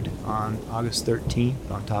snowed on August 13th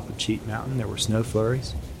on top of Cheat Mountain. There were snow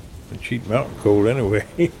flurries. The Cheat Mountain cold anyway.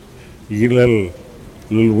 You get a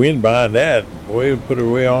little wind behind that, boy, it would put it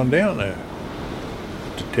way on down there.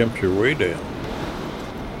 The temperature way down.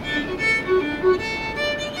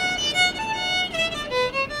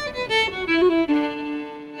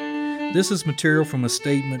 This is material from a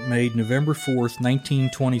statement made November 4th,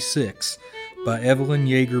 1926, by Evelyn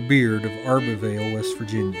Yeager Beard of Arborvale, West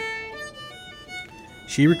Virginia.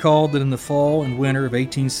 She recalled that in the fall and winter of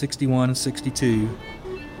 1861 and 62,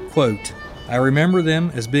 quote, I remember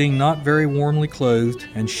them as being not very warmly clothed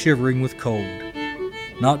and shivering with cold.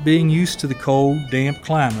 Not being used to the cold, damp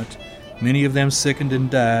climate, many of them sickened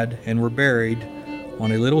and died and were buried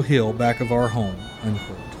on a little hill back of our home,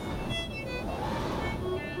 unquote.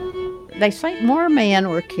 They say more men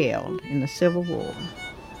were killed in the Civil War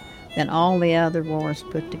than all the other wars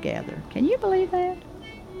put together. Can you believe that?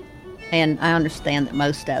 And I understand that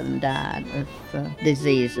most of them died of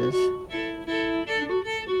diseases.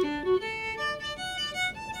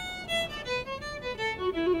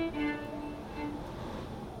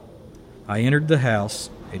 I entered the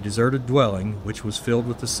house, a deserted dwelling, which was filled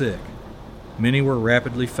with the sick. Many were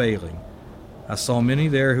rapidly failing. I saw many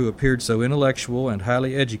there who appeared so intellectual and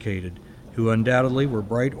highly educated, who undoubtedly were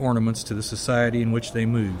bright ornaments to the society in which they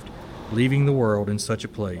moved, leaving the world in such a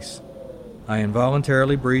place. I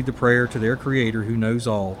involuntarily breathed a prayer to their Creator who knows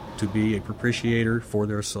all, to be a propitiator for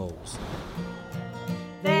their souls.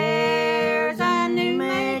 There's a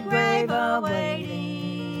new-made grave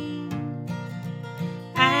awaiting,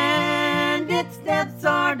 and its depths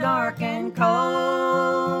are dark and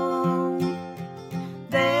cold.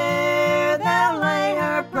 There they'll lay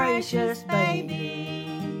her precious baby.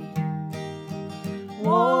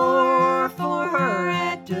 War for her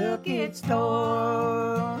had took its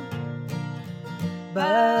toll,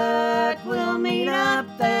 but we'll meet up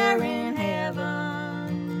there in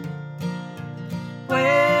heaven,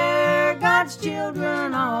 where God's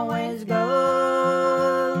children always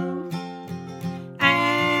go,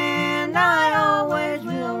 and I always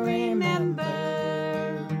will remember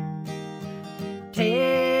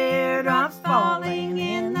teardrops falling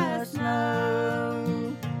in the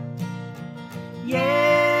snow.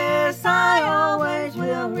 Yes, I always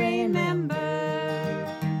will remember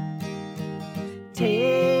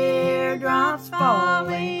teardrops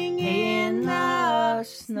falling in the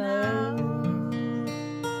snow.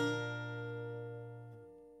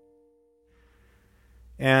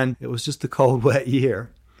 And it was just a cold, wet year,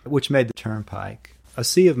 which made the turnpike a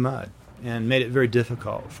sea of mud and made it very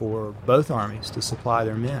difficult for both armies to supply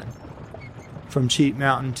their men. From Cheat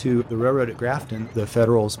Mountain to the railroad at Grafton, the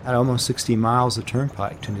Federals had almost 60 miles of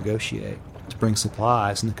turnpike to negotiate to bring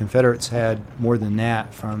supplies, and the Confederates had more than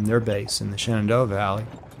that from their base in the Shenandoah Valley.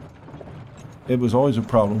 It was always a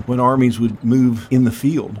problem. When armies would move in the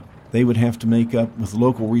field, they would have to make up with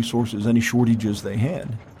local resources any shortages they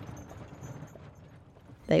had.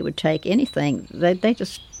 They would take anything. They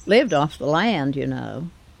just lived off the land, you know.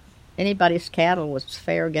 Anybody's cattle was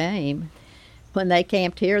fair game. When they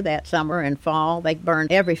camped here that summer and fall, they burned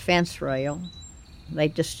every fence rail.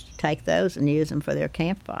 They'd just take those and use them for their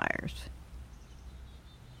campfires.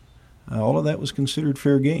 all of that was considered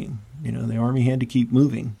fair game. The Army had to keep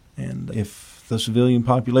moving. And if the civilian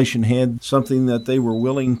population had something that they were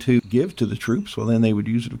willing to give to the troops, well, then they would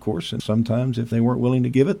use it, of course. And sometimes if they weren't willing to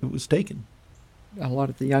give it, it was taken. A lot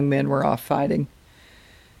of the young men were off fighting,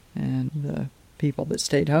 and the people that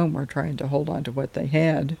stayed home were trying to hold on to what they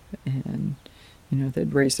had. And,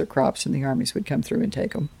 they'd raise their crops and the armies would come through and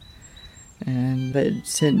take them. And they'd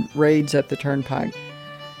send raids up the turnpike.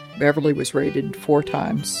 Beverly was raided 4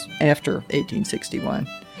 times after 1861.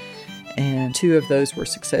 And 2 of those were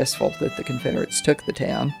successful, that the Confederates took the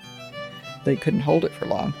town. They couldn't hold it for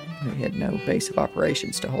long. They had no base of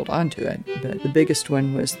operations to hold on to it. But the biggest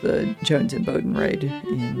one was the Jones and Bowdoin raid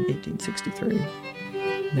in 1863.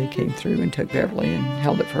 They came through and took Beverly and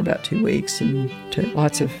held it for about 2 weeks and took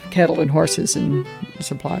lots of cattle and horses and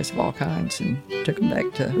supplies of all kinds and took them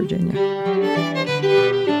back to Virginia.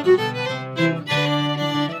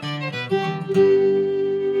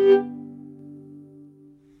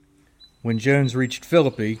 When Jones reached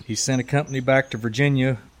Philippi, he sent a company back to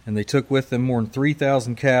Virginia, and they took with them more than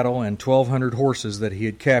 3,000 cattle and 1,200 horses that he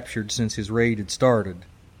had captured since his raid had started.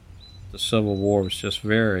 The Civil War was just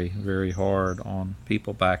very, very hard on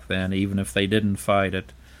people back then. Even if they didn't fight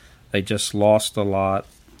it, they just lost a lot,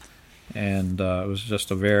 and it was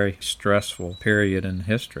just a very stressful period in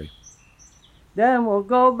history. Then we'll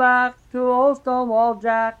go back to old Stonewall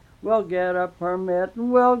Jack. We'll get a permit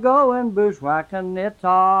and we'll go and bushwhacking. It's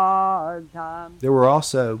hard times. There were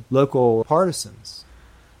also local partisans.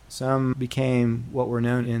 Some became what were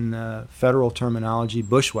known in the federal terminology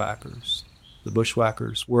bushwhackers. The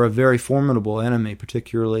bushwhackers were a very formidable enemy,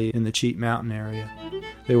 particularly in the Cheat Mountain area.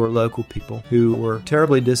 They were local people who were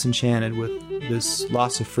terribly disenchanted with this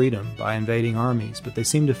loss of freedom by invading armies, but they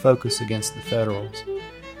seemed to focus against the Federals.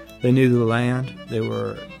 They knew the land, they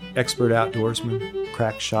were expert outdoorsmen,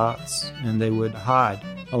 crack shots, and they would hide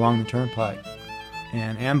along the turnpike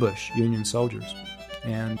and ambush Union soldiers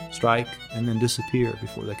and strike and then disappear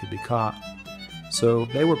before they could be caught. So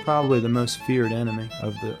they were probably the most feared enemy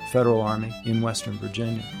of the Federal Army in Western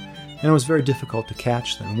Virginia, and it was very difficult to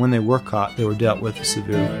catch them. When they were caught, they were dealt with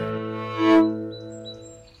severely.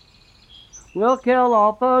 We'll kill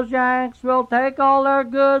off those Yanks, we'll take all their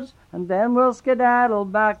goods, and then we'll skedaddle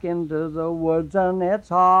back into the woods, and it's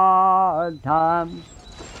hard times.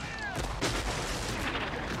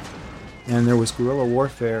 And there was guerrilla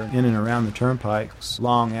warfare in and around the turnpikes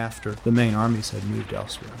long after the main armies had moved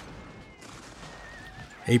elsewhere.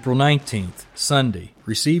 April 19th, Sunday.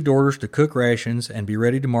 Received orders to cook rations and be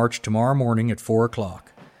ready to march tomorrow morning at 4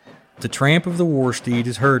 o'clock. The tramp of the war steed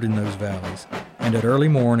is heard in those valleys, and at early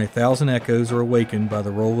morn 1,000 echoes are awakened by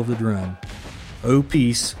the roll of the drum. O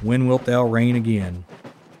peace, when wilt thou reign again?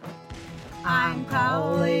 I'm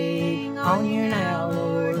calling on you now,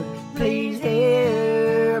 Lord, please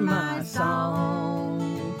hear my song.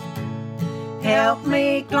 Help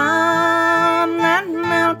me climb that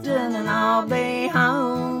mountain and I'll be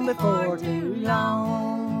home before too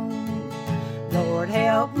long. Lord,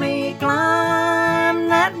 help me climb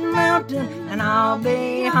that mountain and I'll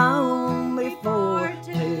be home before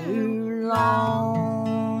too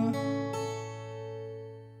long.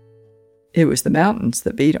 It was the mountains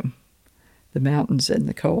that beat them. The mountains and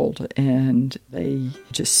the cold, and they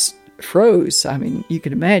just froze. I mean, you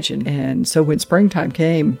can imagine. And so when springtime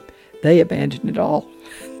came, they abandoned it all.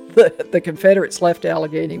 The Confederates left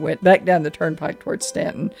Allegheny, went back down the turnpike towards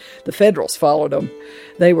Stanton. The Federals followed them.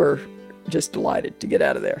 They were just delighted to get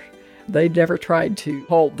out of there. They never tried to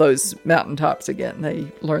hold those mountaintops again.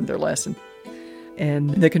 They learned their lesson. And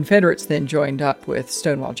the Confederates then joined up with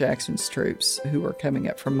Stonewall Jackson's troops, who were coming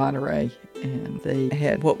up from Monterey. And they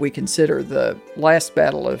had what we consider the last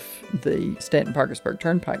battle of the Stanton-Parkersburg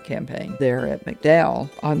Turnpike campaign there at McDowell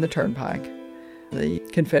on the turnpike. The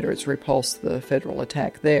Confederates repulsed the Federal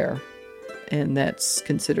attack there, and that's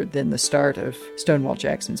considered then the start of Stonewall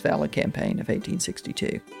Jackson's Valley Campaign of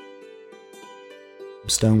 1862.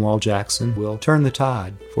 Stonewall Jackson will turn the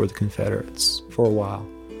tide for the Confederates for a while.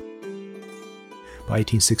 By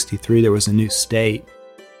 1863, there was a new state.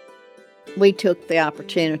 We took the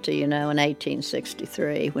opportunity, in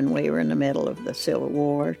 1863, when we were in the middle of the Civil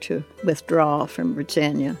War, to withdraw from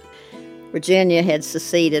Virginia. Virginia had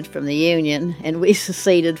seceded from the Union, and we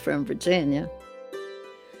seceded from Virginia.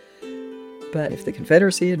 But if the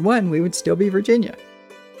Confederacy had won, we would still be Virginia.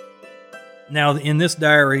 Now, in this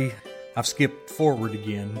diary, I've skipped forward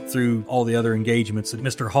again through all the other engagements that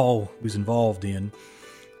Mr. Hall was involved in.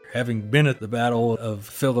 Having been at the Battle of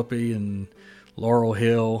Philippi and Laurel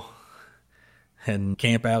Hill and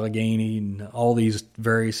Camp Allegheny and all these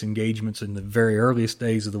various engagements in the very earliest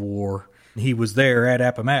days of the war, He was there at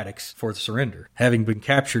Appomattox for the surrender, having been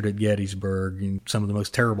captured at Gettysburg in some of the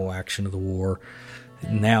most terrible action of the war.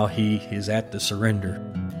 Now he is at the surrender.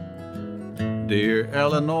 Dear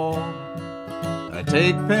Eleanor, I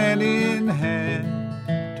take pen in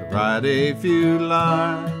hand to write a few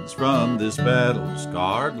lines from this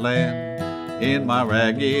battle-scarred land. In my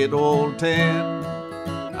ragged old tent,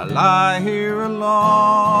 I lie here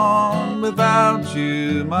alone without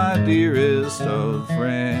you, my dearest of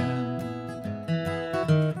friends.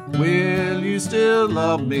 Will you still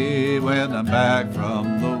love me when I'm back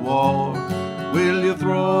from the war? Will you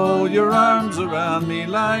throw your arms around me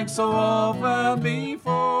like so often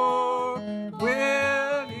before?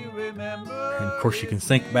 Will you remember? And of course, you can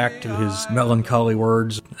think back to his melancholy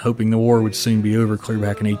words, hoping the war would soon be over, clear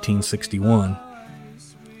back in 1861.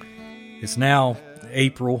 It's now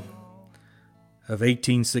April of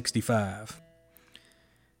 1865.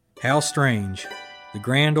 How strange, the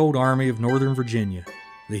grand old army of Northern Virginia,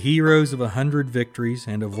 the heroes of 100 victories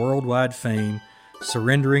and of worldwide fame,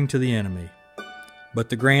 surrendering to the enemy. But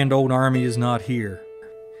the grand old army is not here.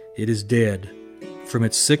 It is dead. From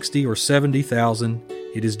its 60 or 70,000,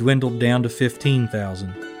 it has dwindled down to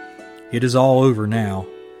 15,000. It is all over now.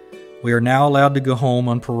 We are now allowed to go home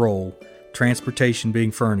on parole, transportation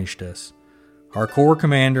being furnished us. Our Corps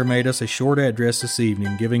commander made us a short address this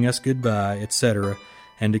evening, giving us goodbye, etc.,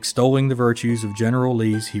 and extolling the virtues of General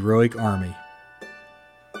Lee's heroic army.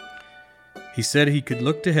 He said he could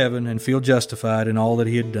look to heaven and feel justified in all that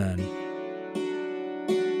he had done.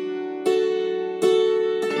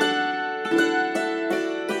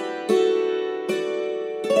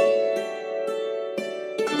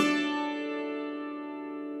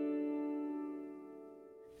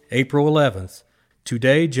 April 11th.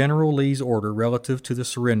 Today, General Lee's order relative to the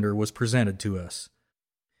surrender was presented to us.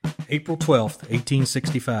 April 12th,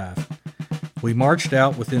 1865. We marched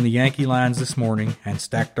out within the Yankee lines this morning and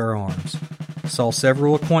stacked our arms. Saw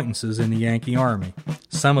several acquaintances in the Yankee Army,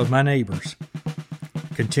 some of my neighbors.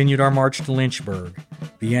 Continued our march to Lynchburg.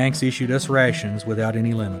 The Yanks issued us rations without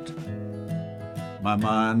any limit. My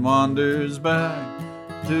mind wanders back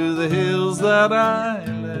to the hills that I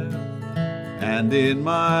left, and in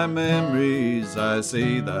my memories I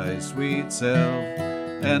see thy sweet self,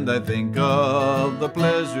 and I think of the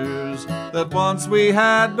pleasures that once we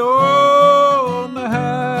had known, the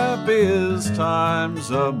happiest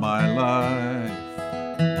times of my life.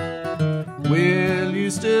 Will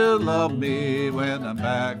you still love me when I'm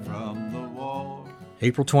back from the war?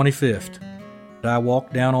 April 25th. I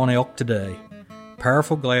walked down on Elk today.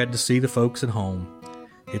 Powerful glad to see the folks at home.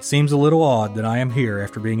 It seems a little odd that I am here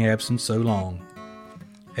after being absent so long.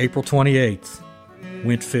 April 28th.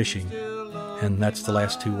 Went fishing. And that's the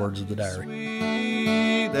last 2 words of the diary.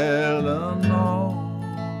 Sweet Eleanor.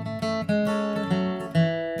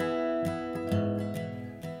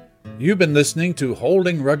 You've been listening to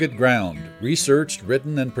Holding Rugged Ground, researched,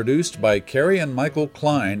 written, and produced by Carrie and Michael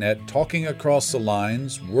Klein at Talking Across the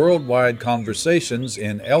Lines Worldwide Conversations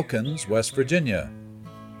in Elkins, West Virginia.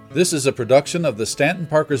 This is a production of the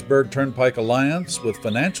Stanton-Parkersburg Turnpike Alliance with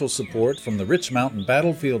financial support from the Rich Mountain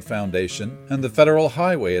Battlefield Foundation and the Federal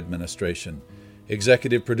Highway Administration.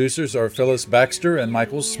 Executive producers are Phyllis Baxter and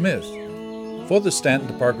Michael Smith. For the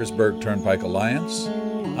Stanton-Parkersburg Turnpike Alliance,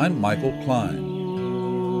 I'm Michael Klein.